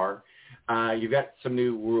car. You've got some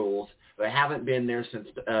new rules. They haven't been there since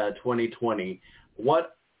 2020.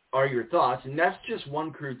 What are your thoughts? And that's just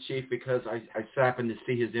one crew chief because I happened to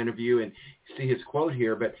see his interview and see his quote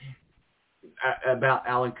here, but about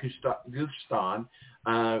Alan Gustafson,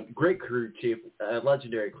 great crew chief,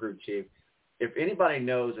 legendary crew chief. If anybody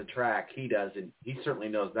knows a track, he does, and he certainly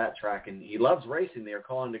knows that track, and he loves racing there,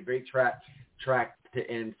 calling it a great track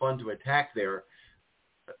and fun to attack there.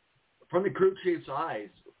 From the crew chief's eyes,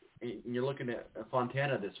 and you're looking at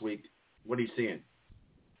Fontana this week, what are you seeing?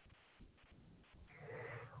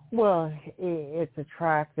 Well, it's a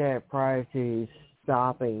track that prior to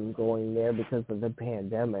stopping going there because of the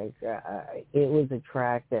pandemic, it was a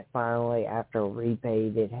track that finally, after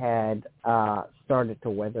repaid, it had started to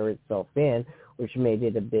weather itself in, which made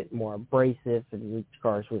it a bit more abrasive, and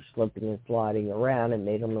cars were slipping and sliding around and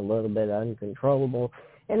made them a little bit uncontrollable.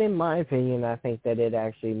 And in my opinion, I think that it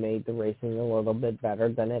actually made the racing a little bit better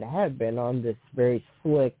than it had been on this very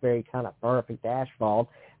slick, very kind of perfect asphalt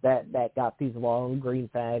that got these long green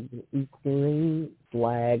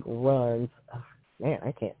flag runs. Man,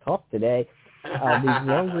 I can't talk today. These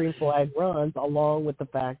long green flag runs, along with the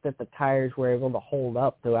fact that the tires were able to hold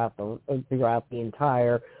up throughout the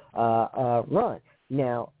entire run.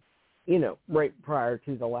 Now, right prior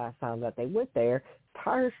to the last time that they went there,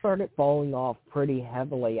 tires started falling off pretty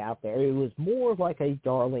heavily out there. It was more like a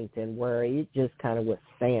Darlington where it just kind of was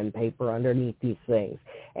sandpaper underneath these things,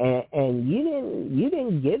 and you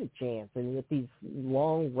didn't get a chance. And with these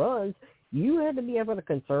long runs, you had to be able to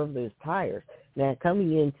conserve those tires. Now,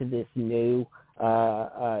 coming into this new,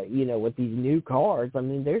 with these new cars, I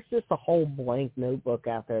mean, there's just a whole blank notebook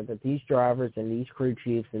out there that these drivers and these crew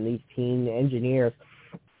chiefs and these team engineers,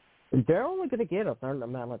 they're only going to get a certain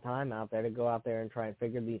amount of time out there to go out there and try and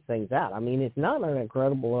figure these things out. I mean, it's not an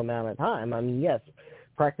incredible amount of time. I mean, yes,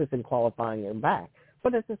 practice and qualifying are back.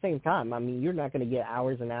 But at the same time, I mean, you're not going to get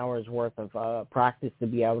hours and hours worth of practice to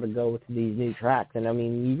be able to go to these new tracks. And, I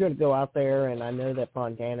mean, you're going to go out there, and I know that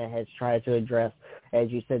Fontana has tried to address, as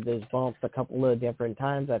you said, those bumps a couple of different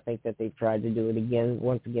times. I think that they've tried to do it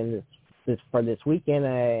once again this weekend,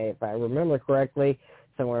 if I remember correctly.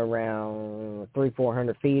 somewhere around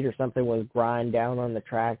 300-400 feet or something, was grind down on the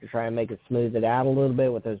track to try and make it smooth it out a little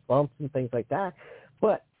bit with those bumps and things like that.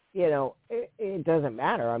 But it doesn't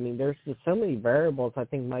matter. I mean, there's just so many variables. I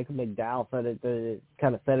think Michael McDowell said it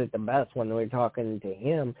the best when we were talking to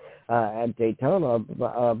him at Daytona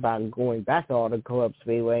about going back to Auto Club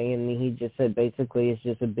Speedway, and he just said basically it's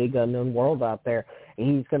just a big unknown world out there.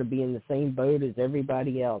 And he's going to be in the same boat as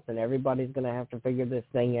everybody else, and everybody's going to have to figure this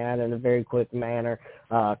thing out in a very quick manner.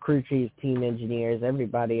 Crew chiefs, team engineers,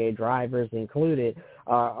 everybody, drivers included,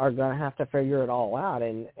 are going to have to figure it all out.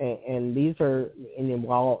 And these are, and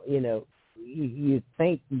while, you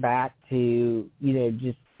think back to,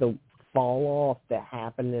 just the fall off that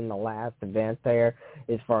happened in the last event there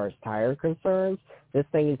as far as tire concerns, this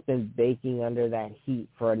thing has been baking under that heat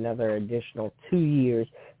for another additional 2 years.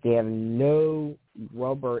 They have no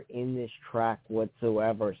rubber in this track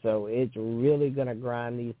whatsoever, so it's really going to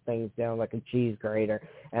grind these things down like a cheese grater.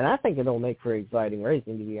 And I think it'll make for exciting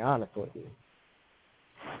racing, to be honest with you.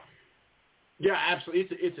 Yeah, absolutely.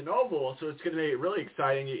 It's an oval, so it's going to be really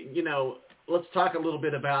exciting. Let's talk a little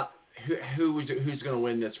bit about who's going to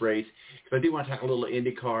win this race. Because I do want to talk a little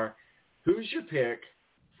IndyCar. Who's your pick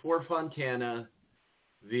for Fontana?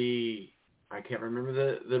 I can't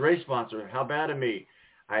remember the race sponsor. How bad of me?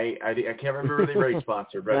 I can't remember the race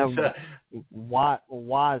sponsor, but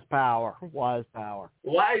Wise Power.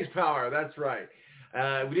 That's right.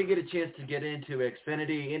 We didn't get a chance to get into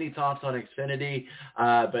Xfinity. Any thoughts on Xfinity?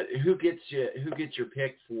 But who gets your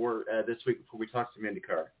pick for this week before we talk some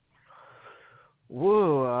IndyCar?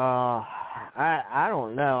 Woo, I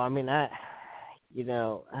don't know. I mean,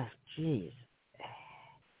 geez.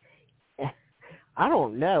 I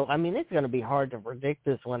don't know. I mean, it's going to be hard to predict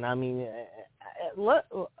this one. I mean, let's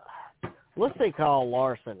say Kyle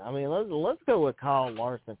Larson. I mean, let's go with Kyle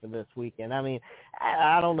Larson for this weekend. I mean,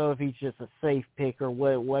 I don't know if he's just a safe pick or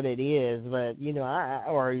what it is, but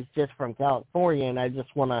or he's just from California, and I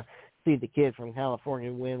just want to see the kid from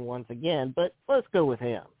California win once again. But let's go with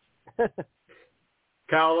him.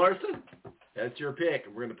 Kyle Larson, that's your pick.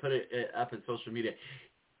 We're going to put it up in social media.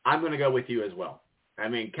 I'm going to go with you as well. I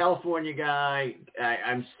mean, California guy,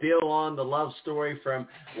 I'm still on the love story from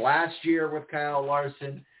last year with Kyle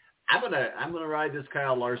Larson. I'm gonna ride this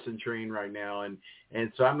Kyle Larson train right now, and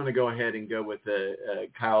so I'm gonna go ahead and go with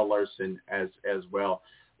Kyle Larson as well.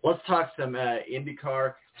 Let's talk some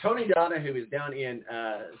IndyCar. Tony Donahue is down in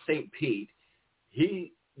St. Pete.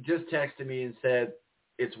 He just texted me and said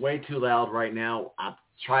it's way too loud right now. I'll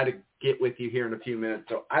try to get with you here in a few minutes.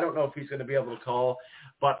 So I don't know if he's going to be able to call,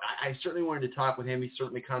 but I certainly wanted to talk with him. He's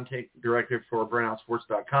certainly content director for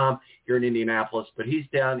BurnoutSports.com here in Indianapolis, but he's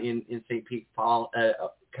down in St. Pete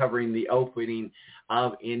covering the opening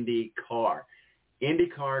of IndyCar.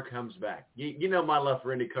 IndyCar comes back. You know my love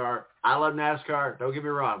for IndyCar. I love NASCAR. Don't get me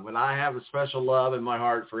wrong, but I have a special love in my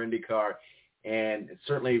heart for IndyCar. And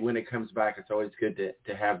certainly when it comes back, it's always good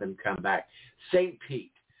to have them come back. St.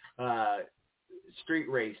 Pete, street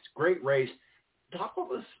race, great race. Talk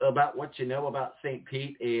with us about what you know about St.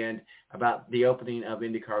 Pete and about the opening of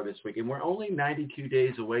IndyCar this week. And we're only 92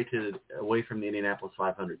 days away from the Indianapolis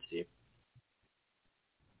 500, Steve.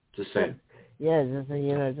 Just saying. Yeah,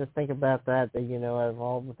 just think about that. Out of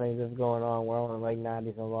all the things that's going on, we're only like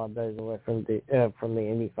 90 some odd days away from the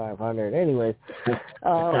Indy 500. Anyways,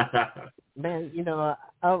 man,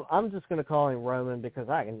 I'm just gonna call him Roman because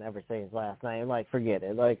I can never say his last name. Like, forget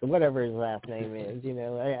it. Like, whatever his last name is,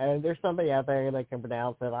 there's somebody out there that can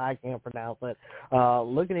pronounce it. I can't pronounce it.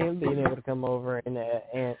 Look at him being able to come over and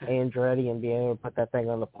Andretti and being able to put that thing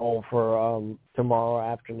on the pole for tomorrow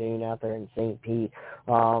afternoon out there in St. Pete.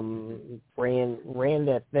 Ran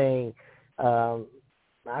that thing.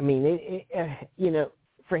 I mean,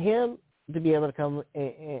 for him to be able to come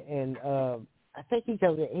and I think he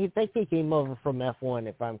came over from F1,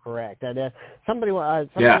 if I'm correct. Somebody I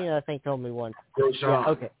think told me once. Grosjean. Yeah,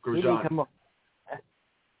 okay. Grosjean.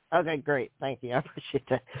 Okay, great. Thank you. I appreciate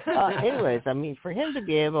that. Anyways, I mean, for him to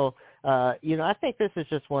be able, I think this is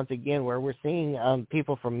just once again where we're seeing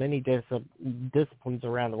people from many disciplines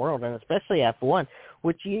around the world, and especially F1,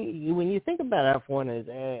 which when you think about F1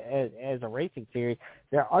 as a racing series,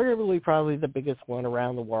 they're arguably probably the biggest one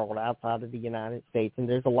around the world outside of the United States, and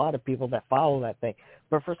there's a lot of people that follow that thing.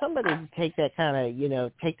 But for somebody to take that kind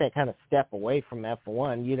of step away from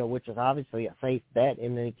F1, which is obviously a safe bet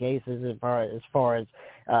in many cases as far as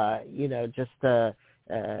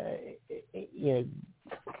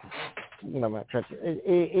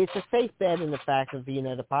It's a safe bet in the fact of,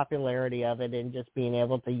 the popularity of it and just being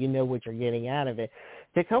able to, what you're getting out of it.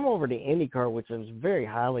 To come over to IndyCar, which is very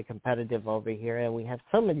highly competitive over here, and we have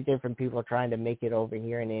so many different people trying to make it over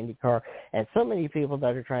here in IndyCar, and so many people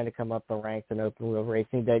that are trying to come up the ranks in open wheel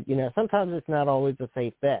racing that, sometimes it's not always a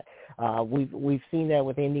safe bet. We've seen that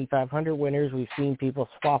with Indy 500 winners. We've seen people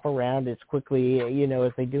swap around as quickly,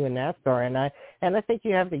 as they do in NASCAR, and I think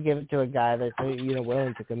you have to give it to a guy that's,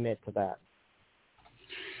 willing to commit to that.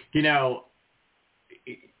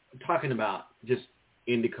 Talking about just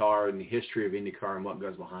IndyCar and the history of IndyCar and what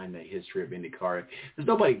goes behind that history of IndyCar, there's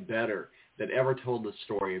nobody better that ever told the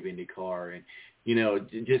story of IndyCar and,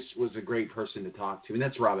 just was a great person to talk to, and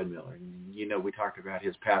that's Robin Miller. And, we talked about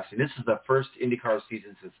his passing. This is the first IndyCar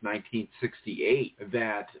season since 1968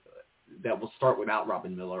 that will start without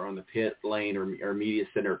Robin Miller on the pit lane or media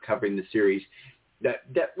center covering the series.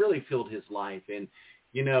 That really filled his life. And,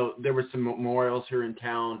 there were some memorials here in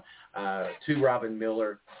town to Robin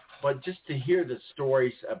Miller. But just to hear the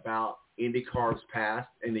stories about IndyCar's past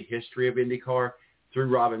and the history of IndyCar through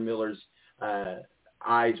Robin Miller's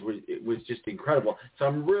eyes was just incredible. So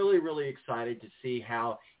I'm really, really excited to see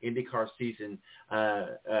how IndyCar season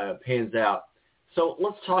pans out. So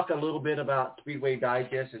let's talk a little bit about Speedway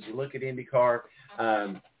Digest as you look at IndyCar.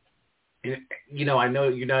 I know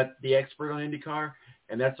you're not the expert on IndyCar,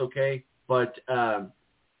 and that's okay. But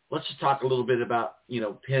let's just talk a little bit about,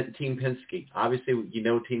 Team Penske. Obviously,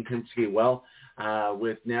 Team Penske well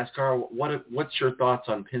with NASCAR. What's your thoughts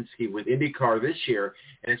on Penske with IndyCar this year,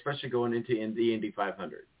 and especially going into the Indy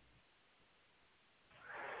 500?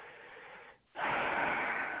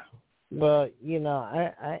 Well,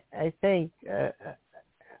 I think,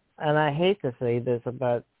 and I hate to say this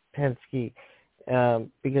about Penske,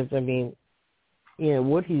 because,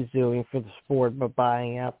 what he's doing for the sport, but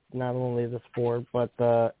buying up not only the sport, but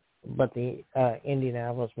the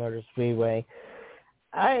Indianapolis Motor Speedway.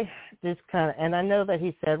 I just and I know that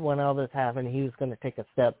he said when all this happened, he was going to take a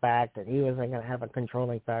step back, that he wasn't going to have a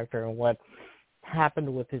controlling factor in what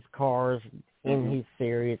happened with his cars in his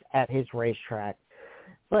series at his racetrack.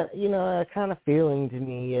 But, a kind of feeling to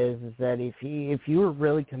me is that if you were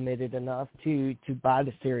really committed enough to buy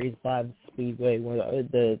the series, buy the Speedway,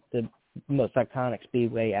 the most iconic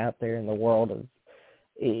Speedway out there in the world,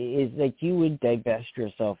 is that you would divest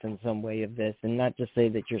yourself in some way of this and not just say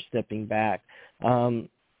that you're stepping back. And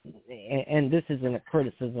this isn't a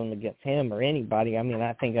criticism against him or anybody.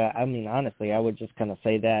 Honestly, I would just kind of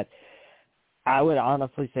say that. I would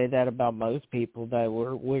honestly say that about most people that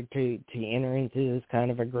were to enter into this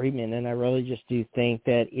kind of agreement. And I really just do think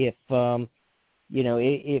that if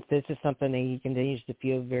this is something that he continues to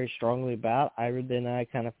feel very strongly about, then I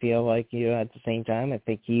kind of feel like, at the same time, I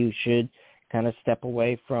think you should kind of step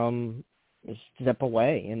away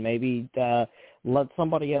and maybe let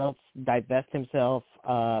somebody else divest himself,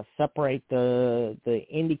 separate the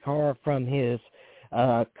IndyCar from his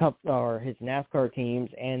Cup or his NASCAR teams,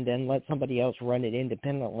 and then let somebody else run it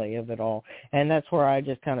independently of it all. And that's where I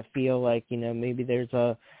just kind of feel like, maybe there's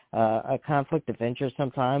a conflict of interest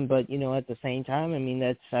sometime, but, at the same time,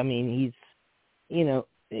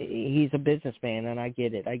 he's a businessman, and I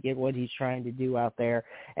get it. I get what he's trying to do out there,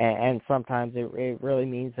 and sometimes it really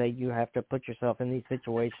means that you have to put yourself in these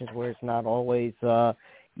situations where it's not always,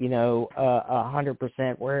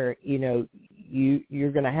 100% where,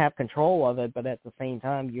 you're going to have control of it, but at the same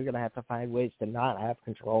time, you're going to have to find ways to not have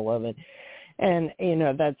control of it. And,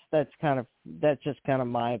 that's just kind of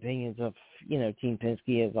my opinions of, Team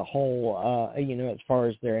Penske as a whole, as far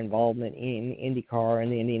as their involvement in IndyCar and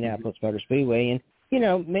the Indianapolis Motor Speedway. And,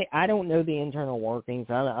 I don't know the internal workings.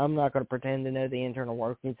 I'm not going to pretend to know the internal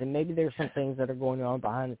workings. And maybe there's some things that are going on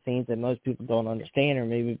behind the scenes that most people don't understand, or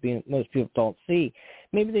maybe most people don't see.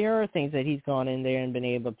 Maybe there are things that he's gone in there and been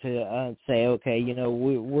able to say, okay,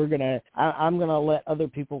 I'm going to let other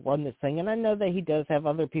people run this thing. And I know that he does have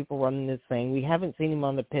other people running this thing. We haven't seen him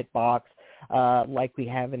on the pit box like we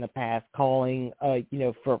have in the past, calling,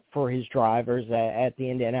 for his drivers at the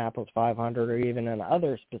Indianapolis 500 or even in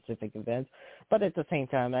other specific events. But at the same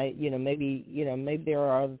time, maybe there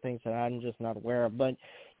are other things that I'm just not aware of. But,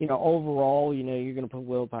 overall, you're going to put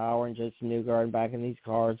Will Power and Justin Newgarden back in these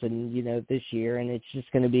cars, and, this year, and it's just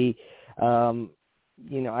going to be, I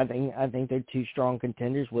think they're two strong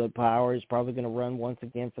contenders. Will Power is probably going to run once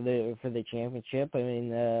again for the championship.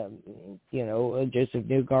 Joseph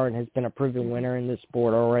Newgarden has been a proven winner in this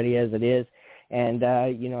sport already as it is. And,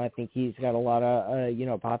 I think he's got a lot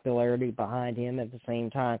of, popularity behind him at the same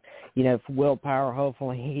time. For willpower,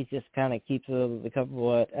 hopefully he just kind of keeps a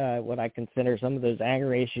couple of what I consider some of those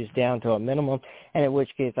anger issues down to a minimum, and in which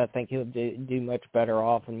case I think he'll do much better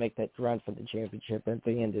off and make that run for the championship at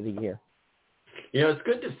the end of the year. It's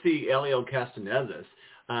good to see Helio Castroneves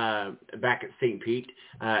back at St. Pete.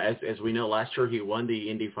 As we know, last year he won the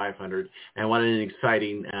Indy 500, and what an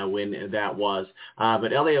exciting win that was.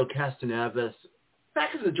 But Helio Castroneves,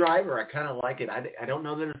 back as a driver, I kind of like it. I don't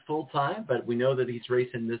know that it's full-time, but we know that he's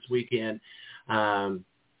racing this weekend and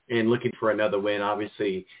looking for another win.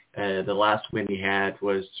 Obviously, the last win he had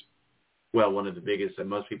was, one of the biggest that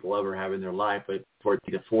most people ever have in their life, but for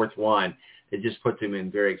the fourth one, it just puts him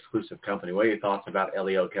in very exclusive company. What are your thoughts about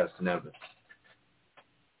Helio Castroneves?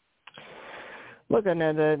 Look, I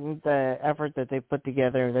know the effort that they put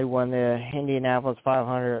together. They won the Indianapolis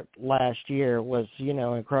 500 last year was,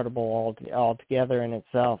 incredible altogether in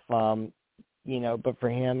itself. But for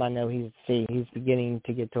him, I know he's beginning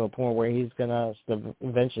to get to a point where he's going to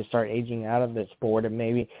eventually start aging out of the sport and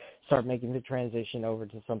maybe start making the transition over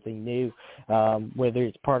to something new, whether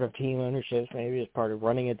it's part of team ownership, maybe it's part of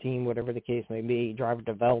running a team, whatever the case may be, driver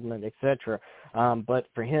development, etc. But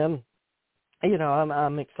for him,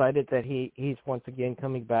 I'm excited that he's once again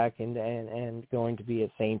coming back and going to be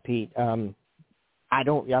at St. Pete. I'm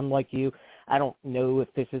like you. I don't know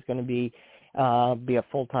if this is going to be a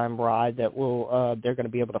full-time ride that they're going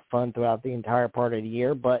to be able to fund throughout the entire part of the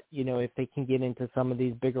year. But, if they can get into some of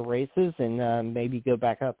these bigger races and maybe go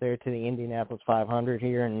back up there to the Indianapolis 500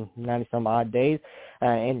 here in 90-some-odd days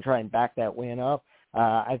and try and back that win up,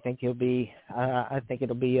 I think it'll be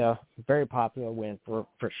a very popular win for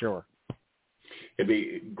sure. It'd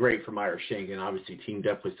be great for Meyer Shank and obviously teamed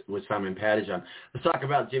up with Simon Pattison. Let's talk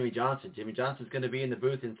about Jimmy Johnson. Jimmy Johnson's going to be in the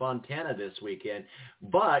booth in Fontana this weekend,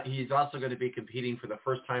 but he's also going to be competing for the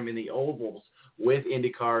first time in the ovals with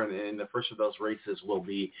IndyCar, and the first of those races will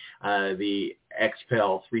be the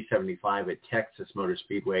XPEL 375 at Texas Motor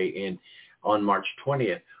Speedway on March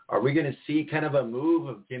 20th. Are we going to see kind of a move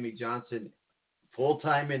of Jimmy Johnson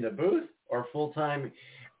full-time in the booth or full-time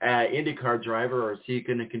IndyCar driver, or is he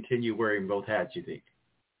going to continue wearing both hats, you think?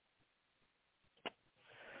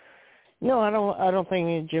 No, I don't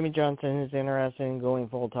think Jimmy Johnson is interested in going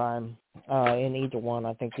full-time in either one.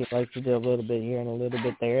 I think he likes to do a little bit here and a little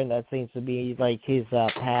bit there, and that seems to be like his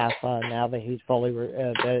path now that he's fully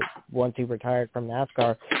once he retired from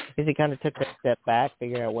NASCAR, is he kind of took a step back,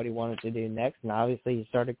 figured out what he wanted to do next, and obviously he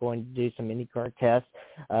started going to do some IndyCar tests,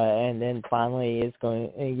 and then finally is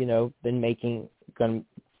going, he's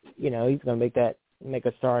going to make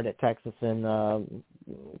a start at Texas in a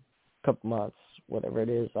couple months, whatever it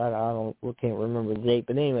is. I can't remember the date,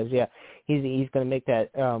 but anyways, yeah, he's going to make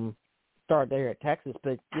that start there at Texas.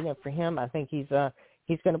 But for him, I think he's going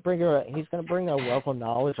to bring a wealth of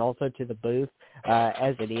knowledge also to the booth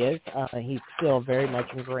as it is. He's still very much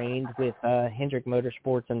ingrained with Hendrick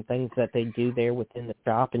Motorsports and things that they do there within the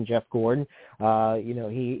shop. And Jeff Gordon,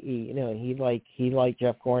 he like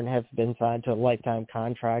Jeff Gordon has been signed to a lifetime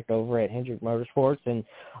contract over at Hendrick Motorsports. And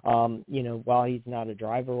while he's not a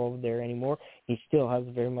driver over there anymore, he still has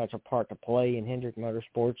very much a part to play in Hendrick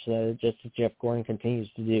Motorsports, just as Jeff Gordon continues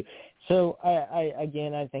to do. So I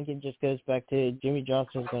think it just goes back to Jimmy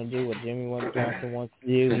Johnson's going to do what Jimmy Johnson wants to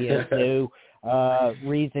do. He has no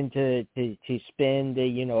reason to spend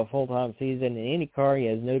a full-time season in IndyCar. He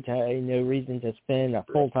has no reason to spend a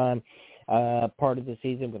full-time part of the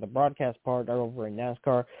season with a broadcast part over in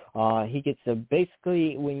NASCAR. He gets to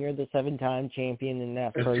basically, when you're the 7-time champion in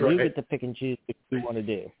NASCAR, you get to pick and choose what you want to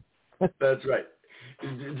do. That's right.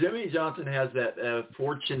 Jimmy Johnson has that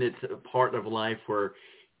fortunate part of life where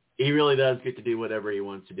he really does get to do whatever he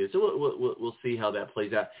wants to do. So we'll see how that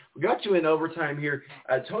plays out. We got you in overtime here.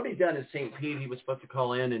 Tony down in St. Pete, he was supposed to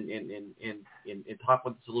call in and talk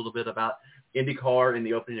with us a little bit about IndyCar and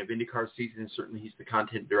the opening of IndyCar season. Certainly he's the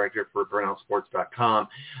content director for BurnoutSports.com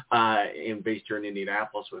and based here in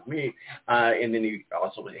Indianapolis with me. And then he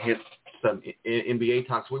also hit some NBA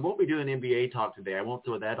talks. We won't be doing NBA talk today. I won't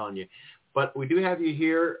throw that on you. But we do have you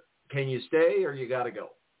here. Can you stay or you got to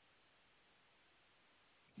go?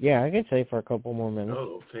 Yeah, I can stay for a couple more minutes.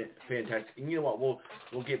 Oh, fantastic! And you know what?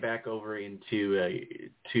 We'll get back over into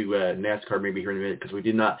to NASCAR maybe here in a minute because we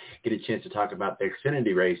did not get a chance to talk about the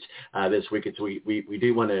Xfinity race this weekend. So we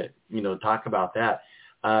do want to talk about that.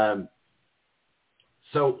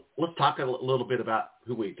 So let's talk a little bit about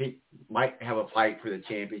who we think might have a fight for the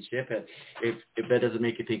championship. And if that doesn't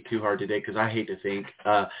make you think too hard today, because I hate to think.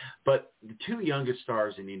 But the two youngest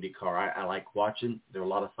stars in IndyCar, I like watching. They're a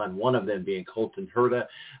lot of fun. One of them being Colton Herta.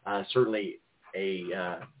 Certainly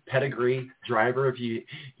pedigree driver. If you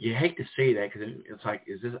hate to see that because it's like,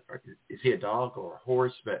 is he a dog or a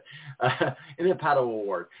horse? But in the Paddle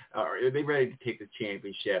Award, are they ready to take the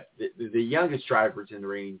championship? The youngest drivers in the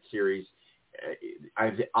Reign Series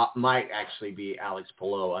might actually be Alex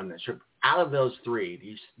Palou. I'm not sure. Out of those three, do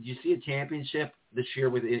you see a championship this year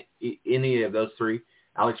with any of those three?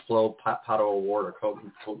 Alex Palou, Paddle Award, or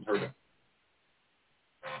Colton Herta?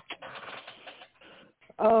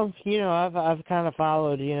 I've kind of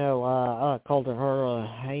followed, Colton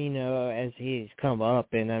Herta, as he's come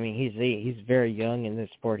up, and I mean he's very young in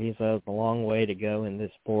this sport. He's a long way to go in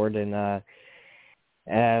this sport, and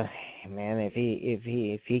man,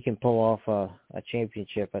 if he can pull off a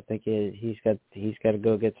championship, I think he's got to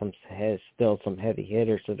go get some heavy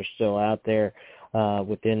hitters that are still out there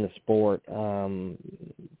within the sport.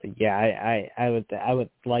 But yeah, I would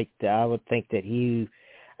think that he,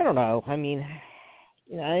 I don't know. I mean,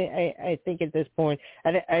 I think at this point,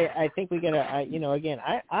 I think we gotta, again,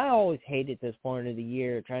 I always hate at this point of the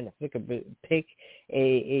year trying to pick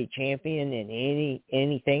a champion in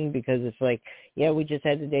anything, because it's like, yeah, we just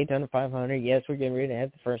had the Daytona 500. Yes, we're getting ready to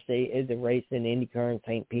have the first day of the race in IndyCar in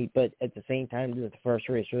St. Pete, but at the same time, does the first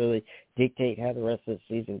race really dictate how the rest of the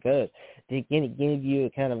season goes? To give you a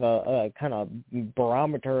kind of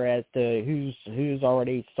barometer as to who's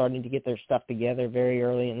already starting to get their stuff together very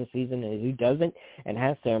early in the season and who doesn't and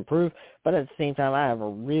has to improve. But at the same time, I have a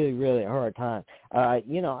really, really hard time. I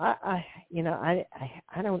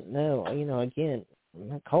don't know. Again,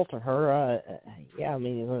 Colton Herta, yeah, I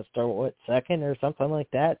mean, he's going to start, second or something like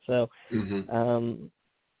that. So, if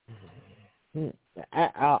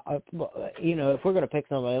we're going to pick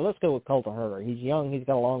somebody, let's go with Colton Herta. He's young. He's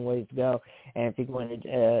got a long ways to go. And if he can win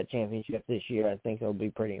a championship this year, I think it'll be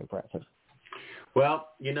pretty impressive.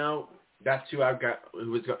 Well, that's who I've got,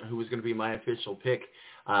 who was going to be my official pick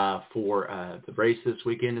for the race this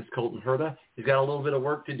weekend is Colton Herta. He's got a little bit of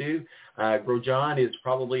work to do. Grosjean is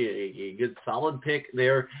probably a good solid pick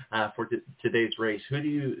there for today's race. Who do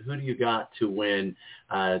you got to win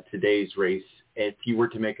today's race if you were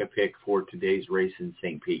to make a pick for today's race in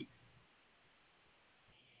St. Pete?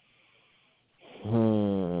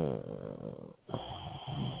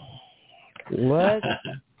 Let's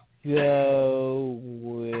go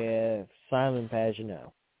with Simon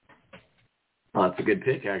Pagenaud. Oh, that's a good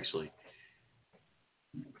pick, actually.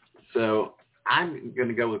 So I'm going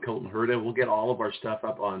to go with Colton Herta. We'll get all of our stuff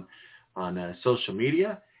up on social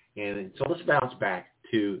media. And so let's bounce back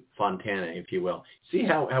to Fontana, if you will. See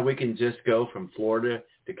how we can just go from Florida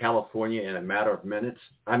to California in a matter of minutes?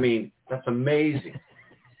 I mean, that's amazing.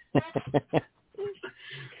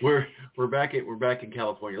 We're back in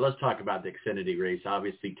California. Let's talk about the Xfinity race.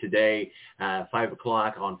 Obviously today,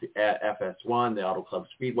 5:00 on FS1, the Auto Club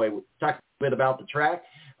Speedway. We'll talk a bit about the track.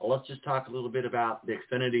 Let's just talk a little bit about the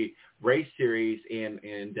Xfinity race series, and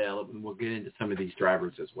we'll get into some of these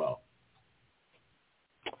drivers as well.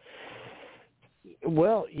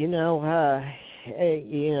 Well,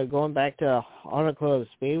 going back to Auto Club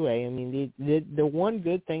Speedway, I mean, the one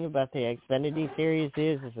good thing about the Xfinity series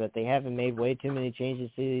is that they haven't made way too many changes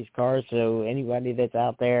to these cars. So anybody that's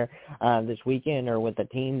out there this weekend or with a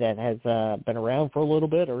team that has been around for a little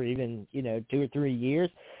bit, or even 2 or 3 years,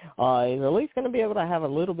 is at least going to be able to have a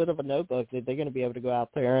little bit of a notebook that they're going to be able to go out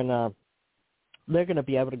there and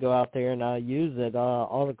use it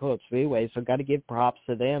Auto Club Speedway. So got to give props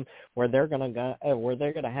to them where they're going to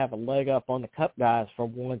have a leg up on the Cup guys for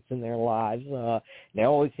once in their lives. They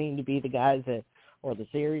always seem to be the guys or the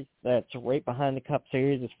series that's right behind the Cup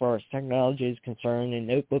series as far as technology is concerned and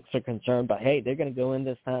notebooks are concerned. But hey, they're going to go in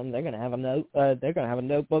this time. They're going to have a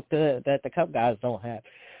notebook that the Cup guys don't have.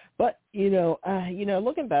 But,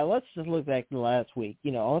 looking back, let's just look back to last week.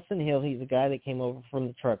 Austin Hill, he's a guy that came over from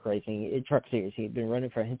the truck series. He'd been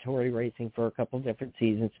running for Hattori Racing for a couple of different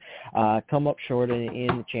seasons, come up short in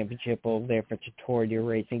the championship over there for Hattori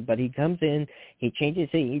Racing. But he comes in, he changes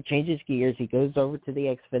gears, he goes over to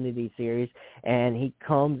the Xfinity series, and he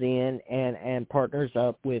comes in and partners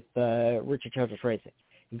up with Richard Childress Racing.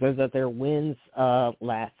 He goes out there, wins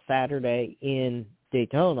last Saturday in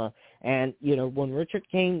Daytona, and when Richard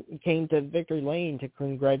came to Victory Lane to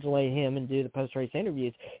congratulate him and do the post-race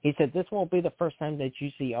interviews, he said this won't be the first time that you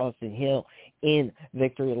see Austin Hill in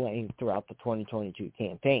Victory Lane throughout the 2022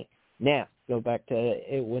 campaign. Now, go back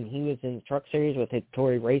to when he was in the truck series with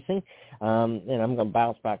Hattori Racing, and I'm going to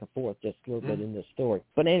bounce back and forth just a little bit in this story.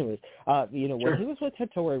 But anyways, when he was with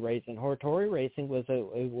Hattori Racing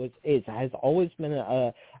has always been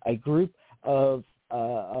a group of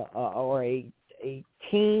or a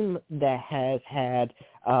team that has had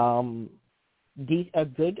a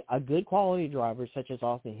good quality driver such as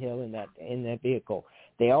Austin Hill in that vehicle.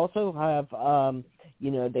 They also have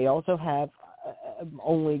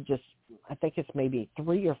only just, I think it's maybe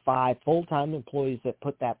 3 or 5 full-time employees that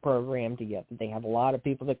put that program together. They have a lot of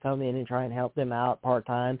people that come in and try and help them out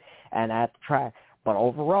part-time and at the track. But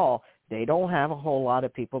overall, they don't have a whole lot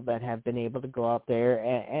of people that have been able to go out there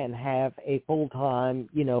and have a full-time,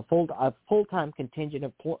 full-time contingent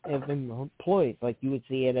of employees like you would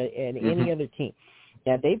see at any other team.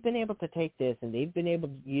 Now, they've been able to take this and they've been able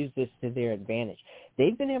to use this to their advantage.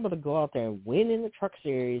 They've been able to go out there and win in the Truck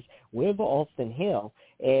Series with Austin Hill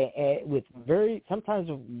sometimes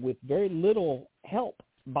with very little help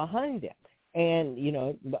behind them. And,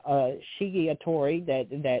 Shige Hattori,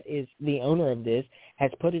 that is the owner of this,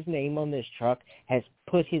 has put his name on this truck, has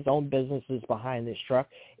put his own businesses behind this truck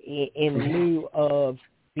in lieu of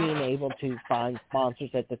being able to find sponsors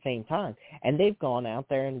at the same time. And they've gone out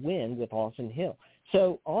there and win with Austin Hill.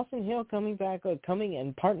 So Austin Hill coming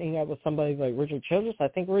and partnering up with somebody like Richard Childress, I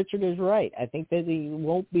think Richard is right. I think that it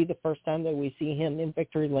won't be the first time that we see him in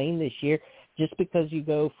victory lane this year, just because you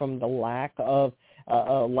go from the lack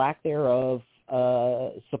thereof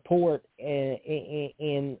support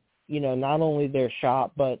in not only their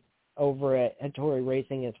shop but over at Hattori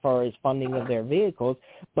Racing as far as funding of their vehicles,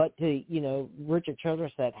 but to Richard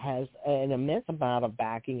Childress that has an immense amount of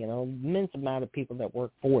backing and an immense amount of people that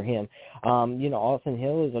work for him. Austin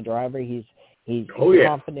Hill is a driver. He's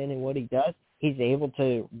confident in what he does. He's able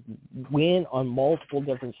to win on multiple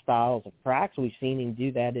different styles of tracks. We've seen him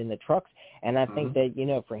do that in the trucks, and I think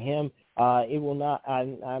that for him, it will not.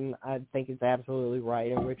 I think it's absolutely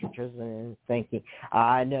right in Richard Chisholm's thinking.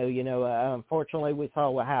 I know, unfortunately, we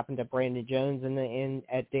saw what happened to Brandon Jones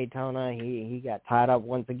at Daytona. He got tied up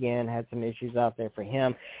once again, had some issues out there for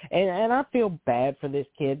him, and I feel bad for this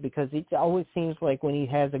kid because it always seems like when he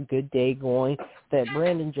has a good day going, that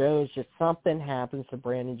Brandon Jones, just something happens to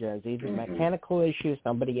Brandon Jones, either mechanical issues,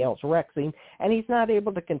 somebody else wrecks him, and he's not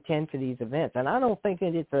able to contend for these events. And I don't think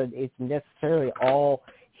that it's necessarily all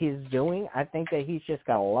his doing. I think that he's just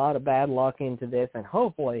got a lot of bad luck into this, and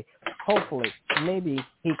hopefully, maybe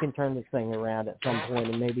he can turn this thing around at some point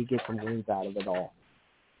and maybe get some wins out of it all.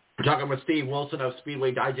 We're talking with Steve Wilson of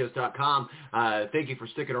SpeedwayDigest.com. Thank you for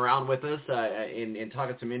sticking around with us and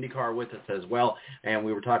talking some IndyCar with us as well. And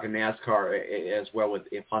we were talking NASCAR as well with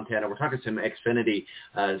Fontana. We're talking some Xfinity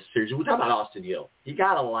series. We're talking about Austin Hill. You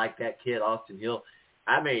got to like that kid, Austin Hill.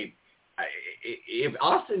 I mean, if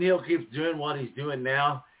Austin Hill keeps doing what he's doing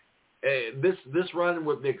now, this run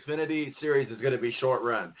with the Xfinity series is going to be short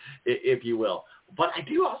run, if you will. But I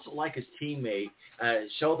do also like his teammate,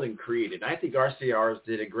 Sheldon Creed. And I think RCRs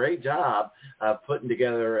did a great job putting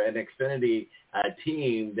together an Xfinity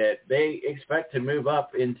team that they expect to move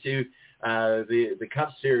up into the Cup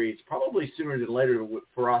Series probably sooner than later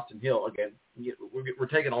for Austin Hill. Again, we're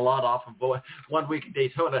taking a lot off of 1 week at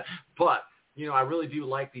Daytona. But, I really do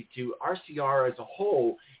like these two. RCR as a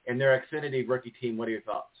whole and their Xfinity rookie team, what are your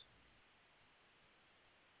thoughts?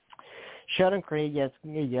 Sheldon Creed, yet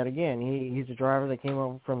again, he's a driver that came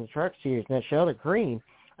over from the Truck Series. Now, Sheldon Creed,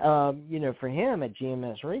 for him at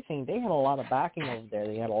GMS Racing, they had a lot of backing over there.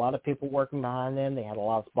 They had a lot of people working behind them. They had a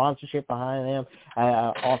lot of sponsorship behind them.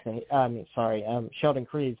 Sheldon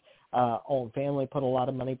Creed's own family put a lot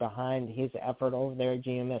of money behind his effort over there at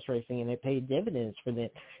GMS Racing, and it paid dividends for them.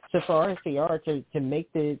 So for RCR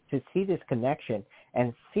to see this connection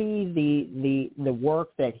and see the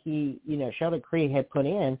work that Sheldon Creed had put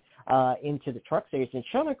in into the Truck Series. And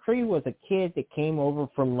Sheldon Creed was a kid that came over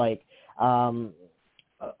from I'm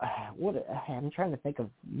trying to think of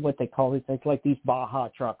what they call these things, like these Baja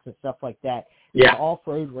trucks and stuff like that. Yeah.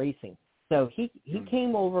 Off-road racing. So he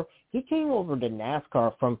came over to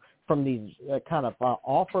NASCAR from these kind of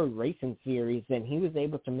off-road racing series, and he was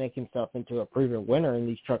able to make himself into a proven winner in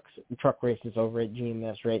these truck races over at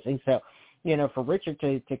GMS Racing. So, for Richard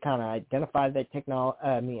to kind of identify that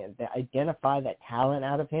identify that talent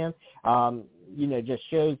out of him, just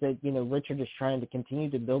shows that, Richard is trying to continue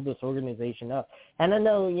to build this organization up. And I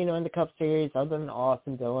know, in the Cup Series, other than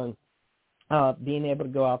Austin Dillon, being able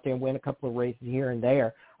to go out there and win a couple of races here and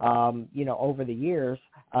there, over the years,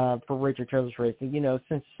 for Richard Childress Racing,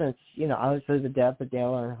 since obviously the death of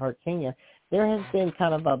Dale Earnhardt Sr., there has been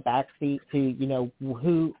kind of a backseat to,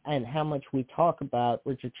 who and how much we talk about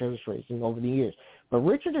Richard Childress Racing over the years. But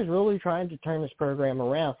Richard is really trying to turn this program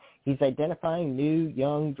around. He's identifying new,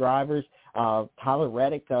 young drivers. Tyler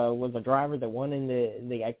Reddick was a driver that won in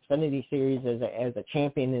the Xfinity Series as a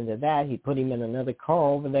champion into that. He put him in another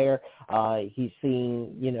car over there. He's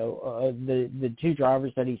seeing, the two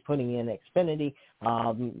drivers that he's putting in Xfinity.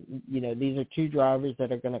 These are two drivers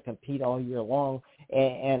that are going to compete all year long.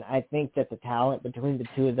 And I think that the talent between the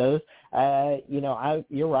two of those,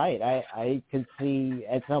 you're right. I could see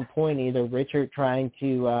at some point either Richard trying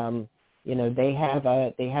to, they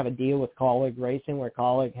have a deal with Colleague Racing where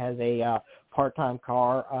Colleague has a part-time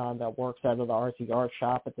car that works out of the RCR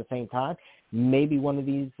shop at the same time. Maybe one of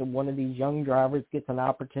these young drivers gets an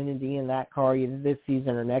opportunity in that car either this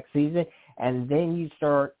season or next season, and then you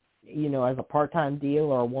start, as a part-time deal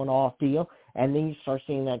or a one-off deal, and then you start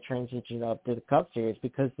seeing that transition up to the Cup Series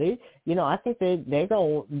because I think their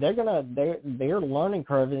learning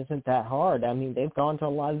curve isn't that hard. I mean, they've gone to a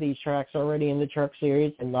lot of these tracks already in the Truck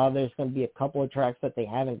Series, and now there's going to be a couple of tracks that they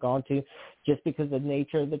haven't gone to just because of the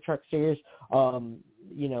nature of the Truck Series. And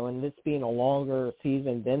this being a longer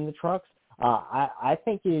season than the trucks. I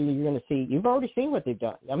think you're going to see – you've already seen what they've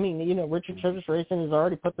done. I mean, Richard Childress Racing has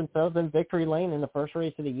already put themselves in victory lane in the first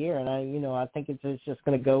race of the year, and I think it's just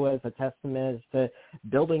going to go as a testament as to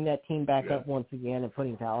building that team back up once again and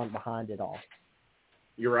putting talent behind it all.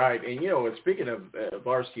 You're right. And, speaking of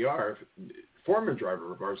RCR, former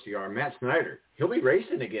driver of RCR, Matt Snyder, he'll be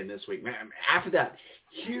racing again this week. Man, after that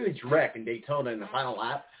huge wreck in Daytona in the final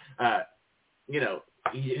lap,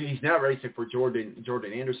 he's now racing for Jordan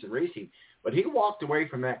Anderson Racing. But he walked away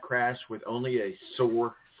from that crash with only a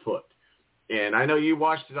sore foot. And I know you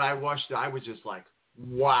watched it. I watched it. I was just like,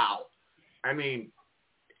 wow. I mean,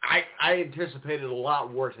 I anticipated a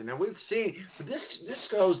lot worse. And now we've seen – this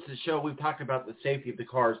goes to show we've talked about the safety of the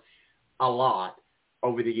cars a lot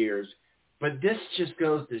over the years. But this just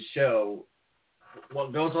goes to show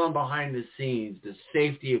what goes on behind the scenes, the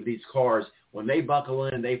safety of these cars. When they buckle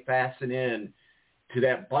in, they fasten in to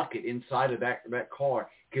that bucket inside of that car,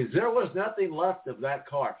 because there was nothing left of that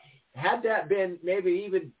car. Had that been maybe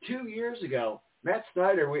even 2 years ago, Matt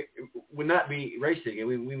Snyder would not be racing. And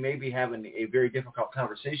we may be having a very difficult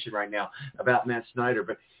conversation right now about Matt Snyder.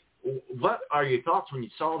 But what are your thoughts when you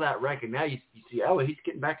saw that wreck and now you see, he's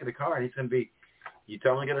getting back in the car and he's going to be, you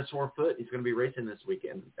only got a sore foot, he's going to be racing this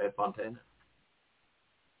weekend at Fontana?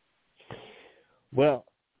 Well,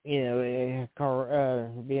 I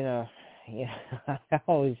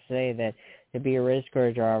always say that to be a race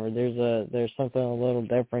car driver, there's something a little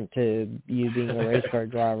different to you being a race car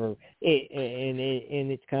driver.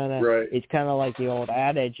 It's kind of It's kind of like the old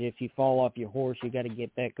adage: if you fall off your horse, you got to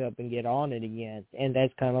get back up and get on it again. And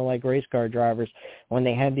that's kind of like race car drivers. When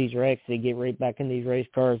they have these wrecks, they get right back in these race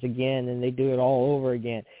cars again, and they do it all over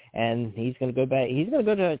again. And he's going to go back. He's going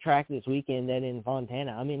to go to a track this weekend then in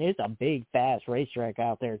Fontana. I mean, it's a big, fast racetrack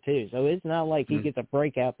out there too. So it's not like he gets a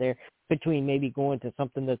break out there between maybe going to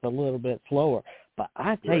something that's a little bit slower. But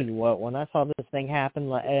I tell you what, when I saw this thing happen,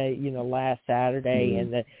 last Saturday,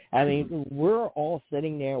 and we're all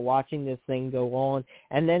sitting there watching this thing go on,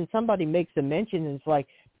 and then somebody makes a mention, and it's like,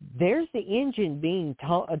 there's the engine being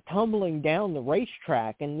tumbling down the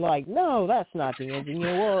racetrack, and like, no, that's not the engine.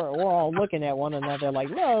 We're all looking at one another like,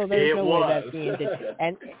 no, there's no way that's the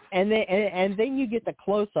engine. And then you get the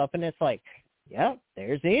close up, and it's like, yep,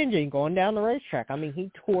 there's the engine going down the racetrack. I mean,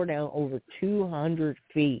 he tore down over 200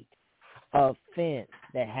 feet of fence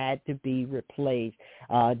that had to be replaced.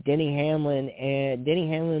 Denny Hamlin,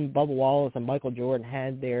 Bubba Wallace, and Michael Jordan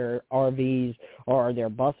had their RVs or their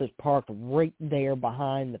buses parked right there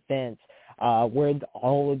behind the fence where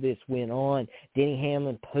all of this went on. Denny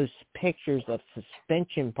Hamlin posts pictures of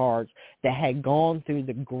suspension parts that had gone through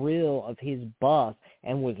the grill of his bus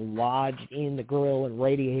and was lodged in the grill and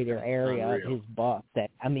radiator area of his bus.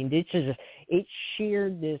 It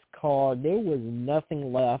sheared this car. There was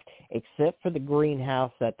nothing left except for the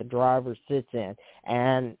greenhouse that the driver sits in.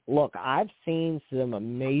 And look, I've seen some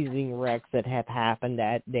amazing wrecks that have happened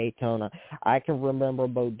at Daytona. I can remember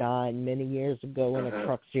Bodine many years ago in a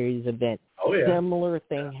Truck Series event. Oh, yeah. Similar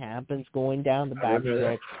thing happens going down the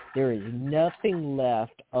backstretch. There is nothing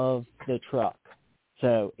left of the truck.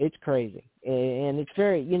 So it's crazy. And it's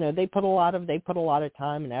very, they put a lot of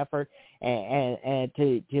time and effort and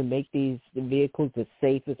to make these vehicles as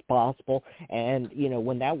safe as possible. And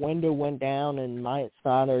when that window went down and Matt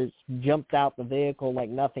Snyder jumped out the vehicle like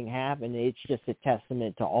nothing happened, it's just a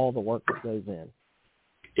testament to all the work that goes in.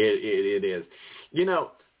 It is.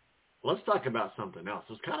 Let's talk about something else.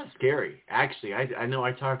 It's kind of scary, actually. I know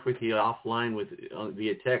I talked with you offline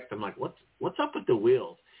via text. I'm like, what's up with the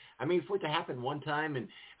wheels? I mean, for it to happen one time, and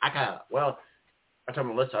I told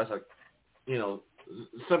Melissa, I was like,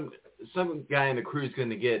 some guy in the crew is going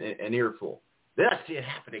to get an earful. Then I see it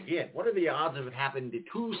happen again. What are the odds of it happening to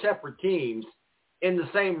two separate teams in the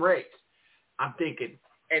same race? I'm thinking,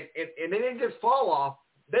 and they didn't just fall off.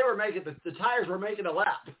 They were making the tires were making a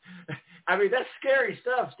lap. I mean, that's scary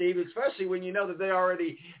stuff, Steve, especially when you know that they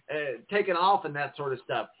already taken off and that sort of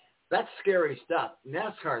stuff. That's scary stuff.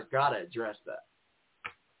 NASCAR's got to address that.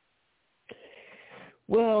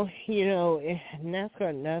 Well,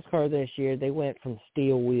 NASCAR this year, they went from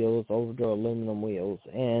steel wheels over to aluminum wheels,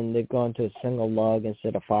 and they've gone to a single lug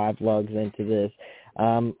instead of 5 lugs into this.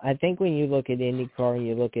 I think when you look at IndyCar and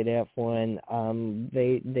you look at F1,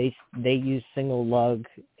 they use single lug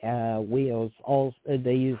wheels.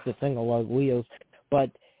 They use the single lug wheels,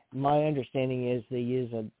 but my understanding is they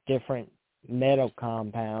use a different metal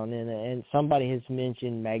compound, and somebody has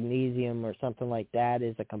mentioned magnesium or something like that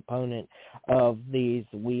is a component of these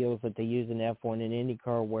wheels that they use in F1 and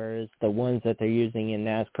IndyCar, whereas the ones that they're using in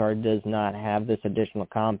NASCAR does not have this additional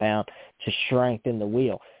compound to strengthen the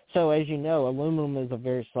wheel. So as you know, aluminum is a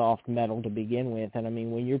very soft metal to begin with, and I mean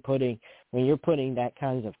when you're putting that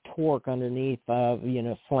kinds of torque underneath,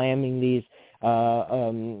 slamming these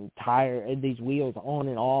these wheels on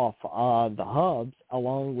and off the hubs,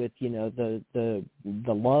 along with the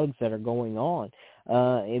lugs that are going on.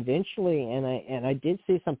 Eventually, and I did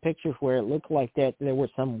see some pictures where it looked like that there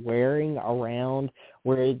was some wearing around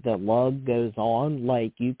where the lug goes on,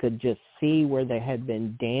 like you could just see where there had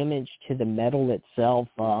been damage to the metal itself,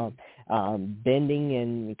 bending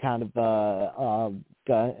and kind of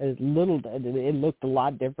it looked a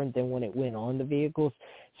lot different than when it went on the vehicles.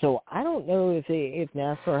 So I don't know if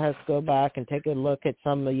NASCAR has to go back and take a look at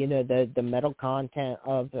some of the metal content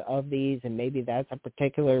of these, and maybe that's a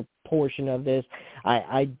particular portion of this.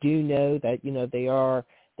 I do know that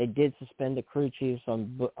they did suspend the crew chiefs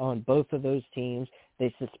on both of those teams.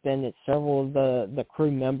 They suspended several of the crew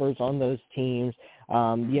members on those teams,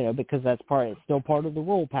 because it's still part of the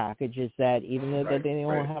rule package, is that even though they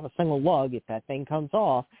only have a single lug, if that thing comes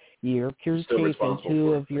off, your crew chief and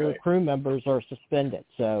 2 of your crew members are suspended.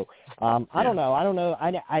 So I don't know.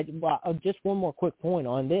 Just one more quick point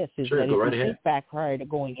on this is that if you think back prior to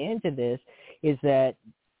going into this, is that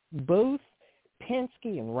both Penske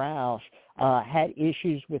and Roush had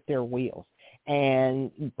issues with their wheels.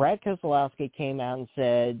 And Brad Keselowski came out and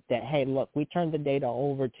said that, hey, look, we turned the data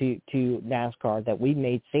over to NASCAR, that we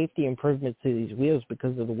made safety improvements to these wheels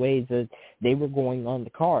because of the ways that they were going on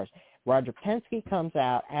the cars. Roger Penske comes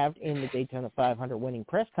out in the Daytona 500 winning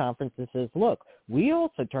press conference and says, look, we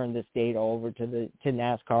also turned this data over to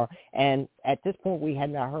NASCAR, and at this point we had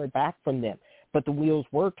not heard back from them. But the wheels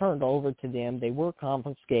were turned over to them. They were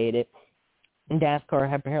confiscated.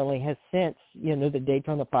 NASCAR apparently has since, the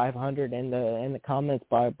Daytona 500 and the comments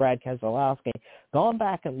by Brad Keselowski, gone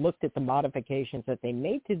back and looked at the modifications that they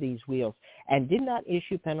made to these wheels and did not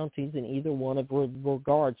issue penalties in either one of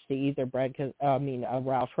regards to either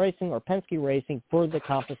Roush Racing or Penske Racing for the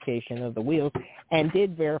confiscation of the wheels, and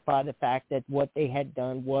did verify the fact that what they had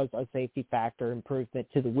done was a safety factor improvement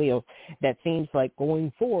to the wheels that seems like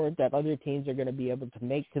going forward that other teams are going to be able to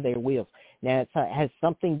make to their wheels. Now, it has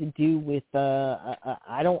something to do with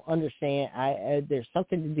I don't understand. There's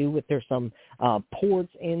something to do with there's some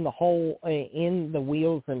ports in the hole in the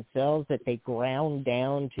wheels themselves that they ground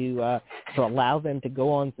down to allow them to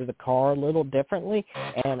go onto the car a little differently.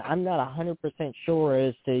 And I'm not 100% sure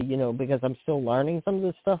as to because I'm still learning some of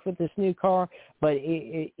this stuff with this new car. But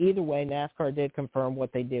either way, NASCAR did confirm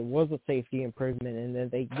what they did was a safety improvement, and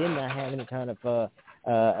that they did not have any kind of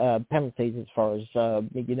penalties as far as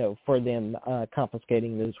for them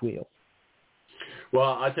confiscating those wheels.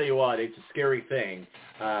 Well, I'll tell you what, it's a scary thing.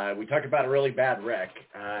 We talked about a really bad wreck.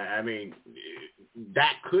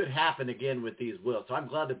 That could happen again with these wheels. So I'm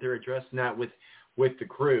glad that they're addressing that with the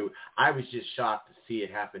crew. I was just shocked to see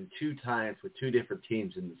it happen 2 times with 2 different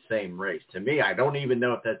teams in the same race. To me, I don't even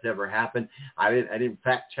know if that's ever happened. I didn't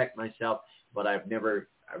fact check myself, but I've never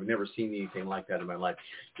seen anything like that in my life.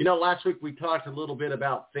 Last week we talked a little bit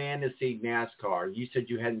about fantasy NASCAR. You said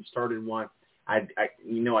you hadn't started one. I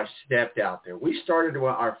stepped out there. We started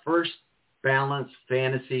our first balanced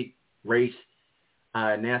fantasy race,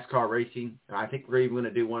 NASCAR racing. I think we're even going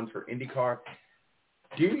to do one for IndyCar.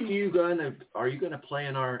 Are you gonna play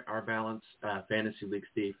in our balanced fantasy league,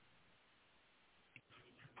 Steve?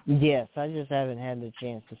 Yes, I just haven't had the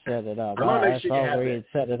chance to set it up. I thought we had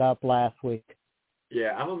set it up last week.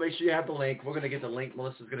 Yeah, I'm going to make sure you have the link. We're going to get the link.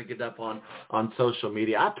 Melissa's going to get it up on social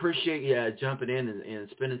media. I appreciate you jumping in and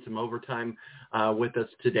spending some overtime with us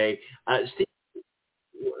today. Steve,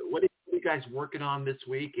 what do you guys working on this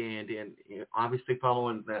week, and obviously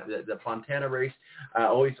following the Fontana race. I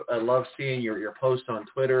always love seeing your posts on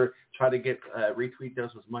Twitter. Try to get retweet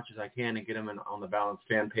those as much as I can and get them on the Balance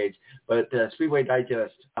fan page. But Speedway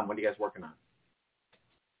Digest, what are you guys working on?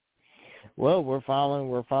 Well, we're following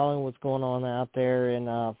what's going on out there in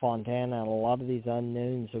Fontana, and a lot of these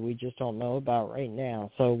unknowns that we just don't know about right now.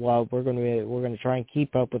 So we're going to try and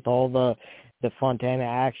keep up with all the Fontana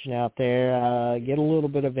action out there. Get a little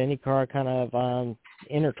bit of IndyCar kind of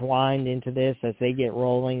intertwined into this as they get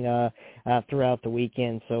rolling throughout the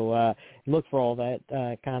weekend. So look for all that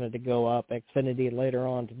kind of to go up. Xfinity later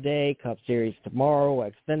on today, Cup Series tomorrow,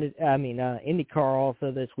 IndyCar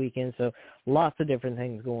also this weekend. So lots of different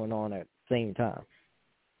things going on at the same time.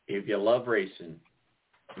 If you love racing,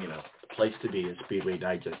 the place to be is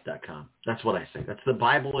SpeedwayDigest.com. That's what I say. That's the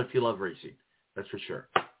Bible if you love racing. That's for sure.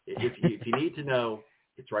 If you need to know,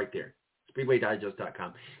 it's right there.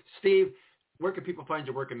 SpeedwayDigest.com. Steve, where can people find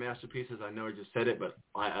your work in masterpieces? I know I just said it, but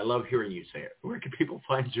I love hearing you say it. Where can people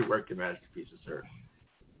find your work in masterpieces, sir?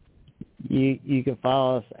 You can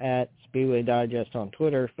follow us at Speedway Digest on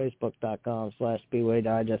Twitter, Facebook.com/Speedway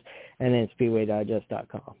Digest, and then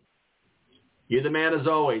SpeedwayDigest.com. You're the man as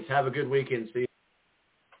always. Have a good weekend, Steve.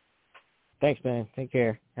 Thanks, man. Take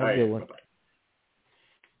care. Have a good one. Bye-bye.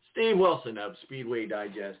 Steve Wilson of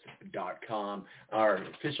SpeedwayDigest.com, our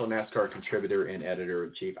official NASCAR contributor and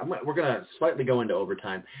editor-in-chief. We're going to slightly go into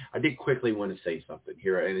overtime. I did quickly want to say something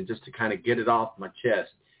here, and just to kind of get it off my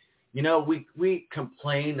chest. We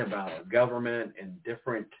complain about our government and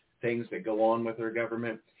different things that go on with our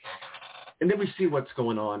government, and then we see what's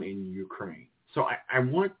going on in Ukraine. So I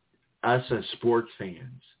want us as sports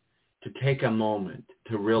fans to take a moment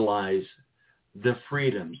to realize the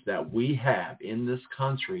freedoms that we have in this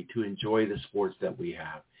country to enjoy the sports that we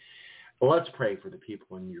have. Let's pray for the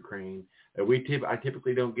people in Ukraine. I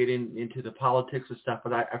typically don't get into the politics and stuff,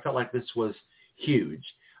 but I felt like this was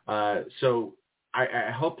huge. So I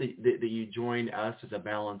hope that you join us as a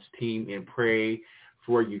balanced team and pray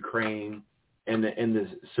for Ukraine and the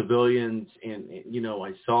civilians. And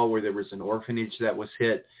I saw where there was an orphanage that was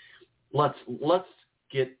hit. Let's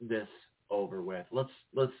get this over with. Let's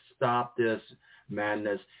stop this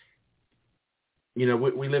madness. We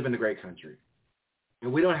live in a great country,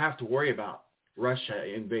 and we don't have to worry about Russia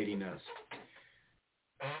invading us.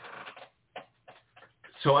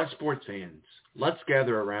 So as sports fans, let's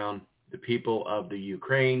gather around the people of the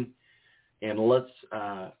Ukraine, and let's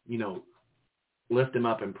lift them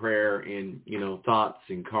up in prayer and thoughts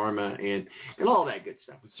and karma and all that good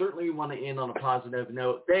stuff. We certainly want to end on a positive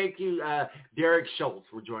note. Thank you, Derek Schultz,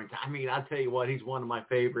 for joining. I'll tell you what, he's one of my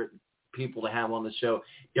favorite people to have on the show.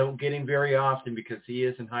 Don't get him very often because he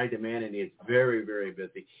is in high demand and he is very, very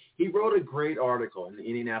busy. He wrote a great article in the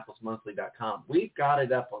IndianapolisMonthly.com. We've got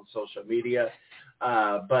it up on social media,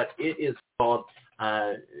 but it is called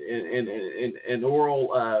an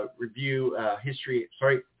oral review history.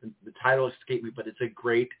 Sorry, the title escaped me, but it's a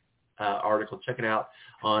great article. Check it out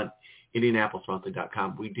on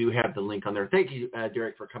IndianapolisMonthly.com. We do have the link on there. Thank you,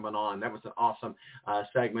 Derek, for coming on. That was an awesome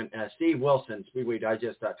segment. Steve Wilson,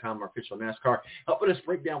 SpeedwayDigest.com, our official NASCAR, helping us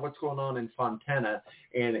break down what's going on in Fontana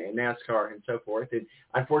and NASCAR and so forth. And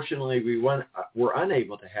unfortunately, we were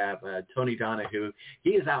unable to have Tony Donahue.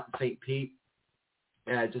 He is out in St. Pete.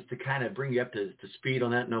 Just to kind of bring you up to speed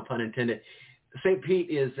on that, no pun intended. St. Pete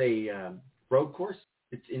is a road course.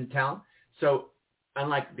 It's in town. So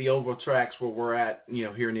unlike the oval tracks where we're at,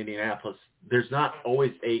 here in Indianapolis, there's not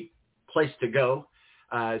always a place to go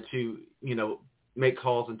to, make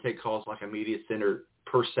calls and take calls like a media center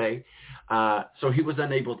per se. So he was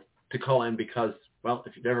unable to call in because, well,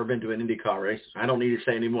 if you've ever been to an IndyCar race, I don't need to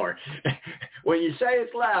say anymore. When you say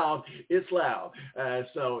it's loud, it's loud.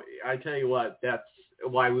 So I tell you what, that's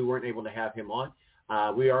why we weren't able to have him on.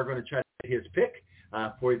 We are going to try to get his pick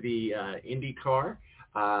for the IndyCar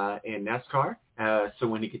and NASCAR. So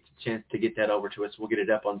when he gets a chance to get that over to us, we'll get it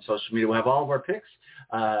up on social media. We'll have all of our picks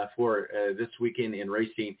for this weekend in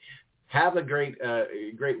racing. Have a great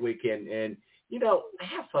weekend, and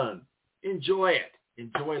have fun. Enjoy it.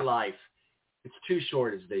 Enjoy life. It's too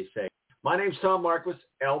short, as they say. My name's Tom Marquis,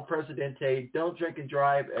 El Presidente. Don't drink and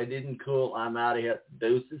drive. I didn't cool. I'm out of here.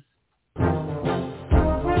 Deuces.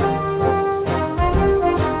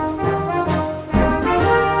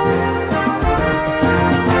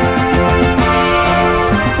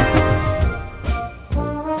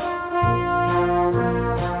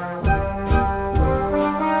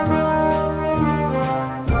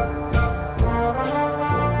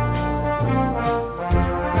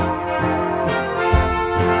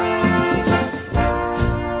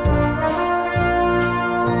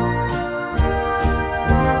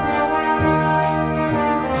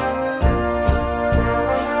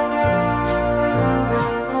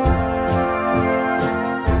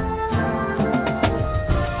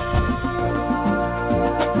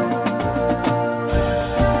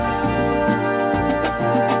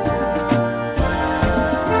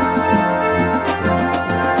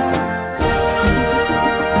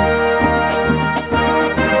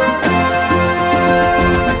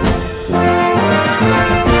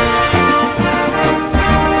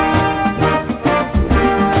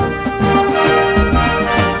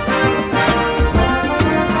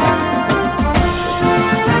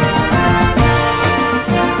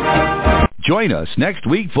 Join us next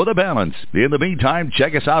week for The Balance. In the meantime,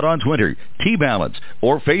 check us out on Twitter, T-Balance,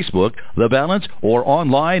 or Facebook, The Balance, or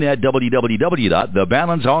online at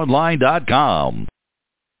www.thebalanceonline.com.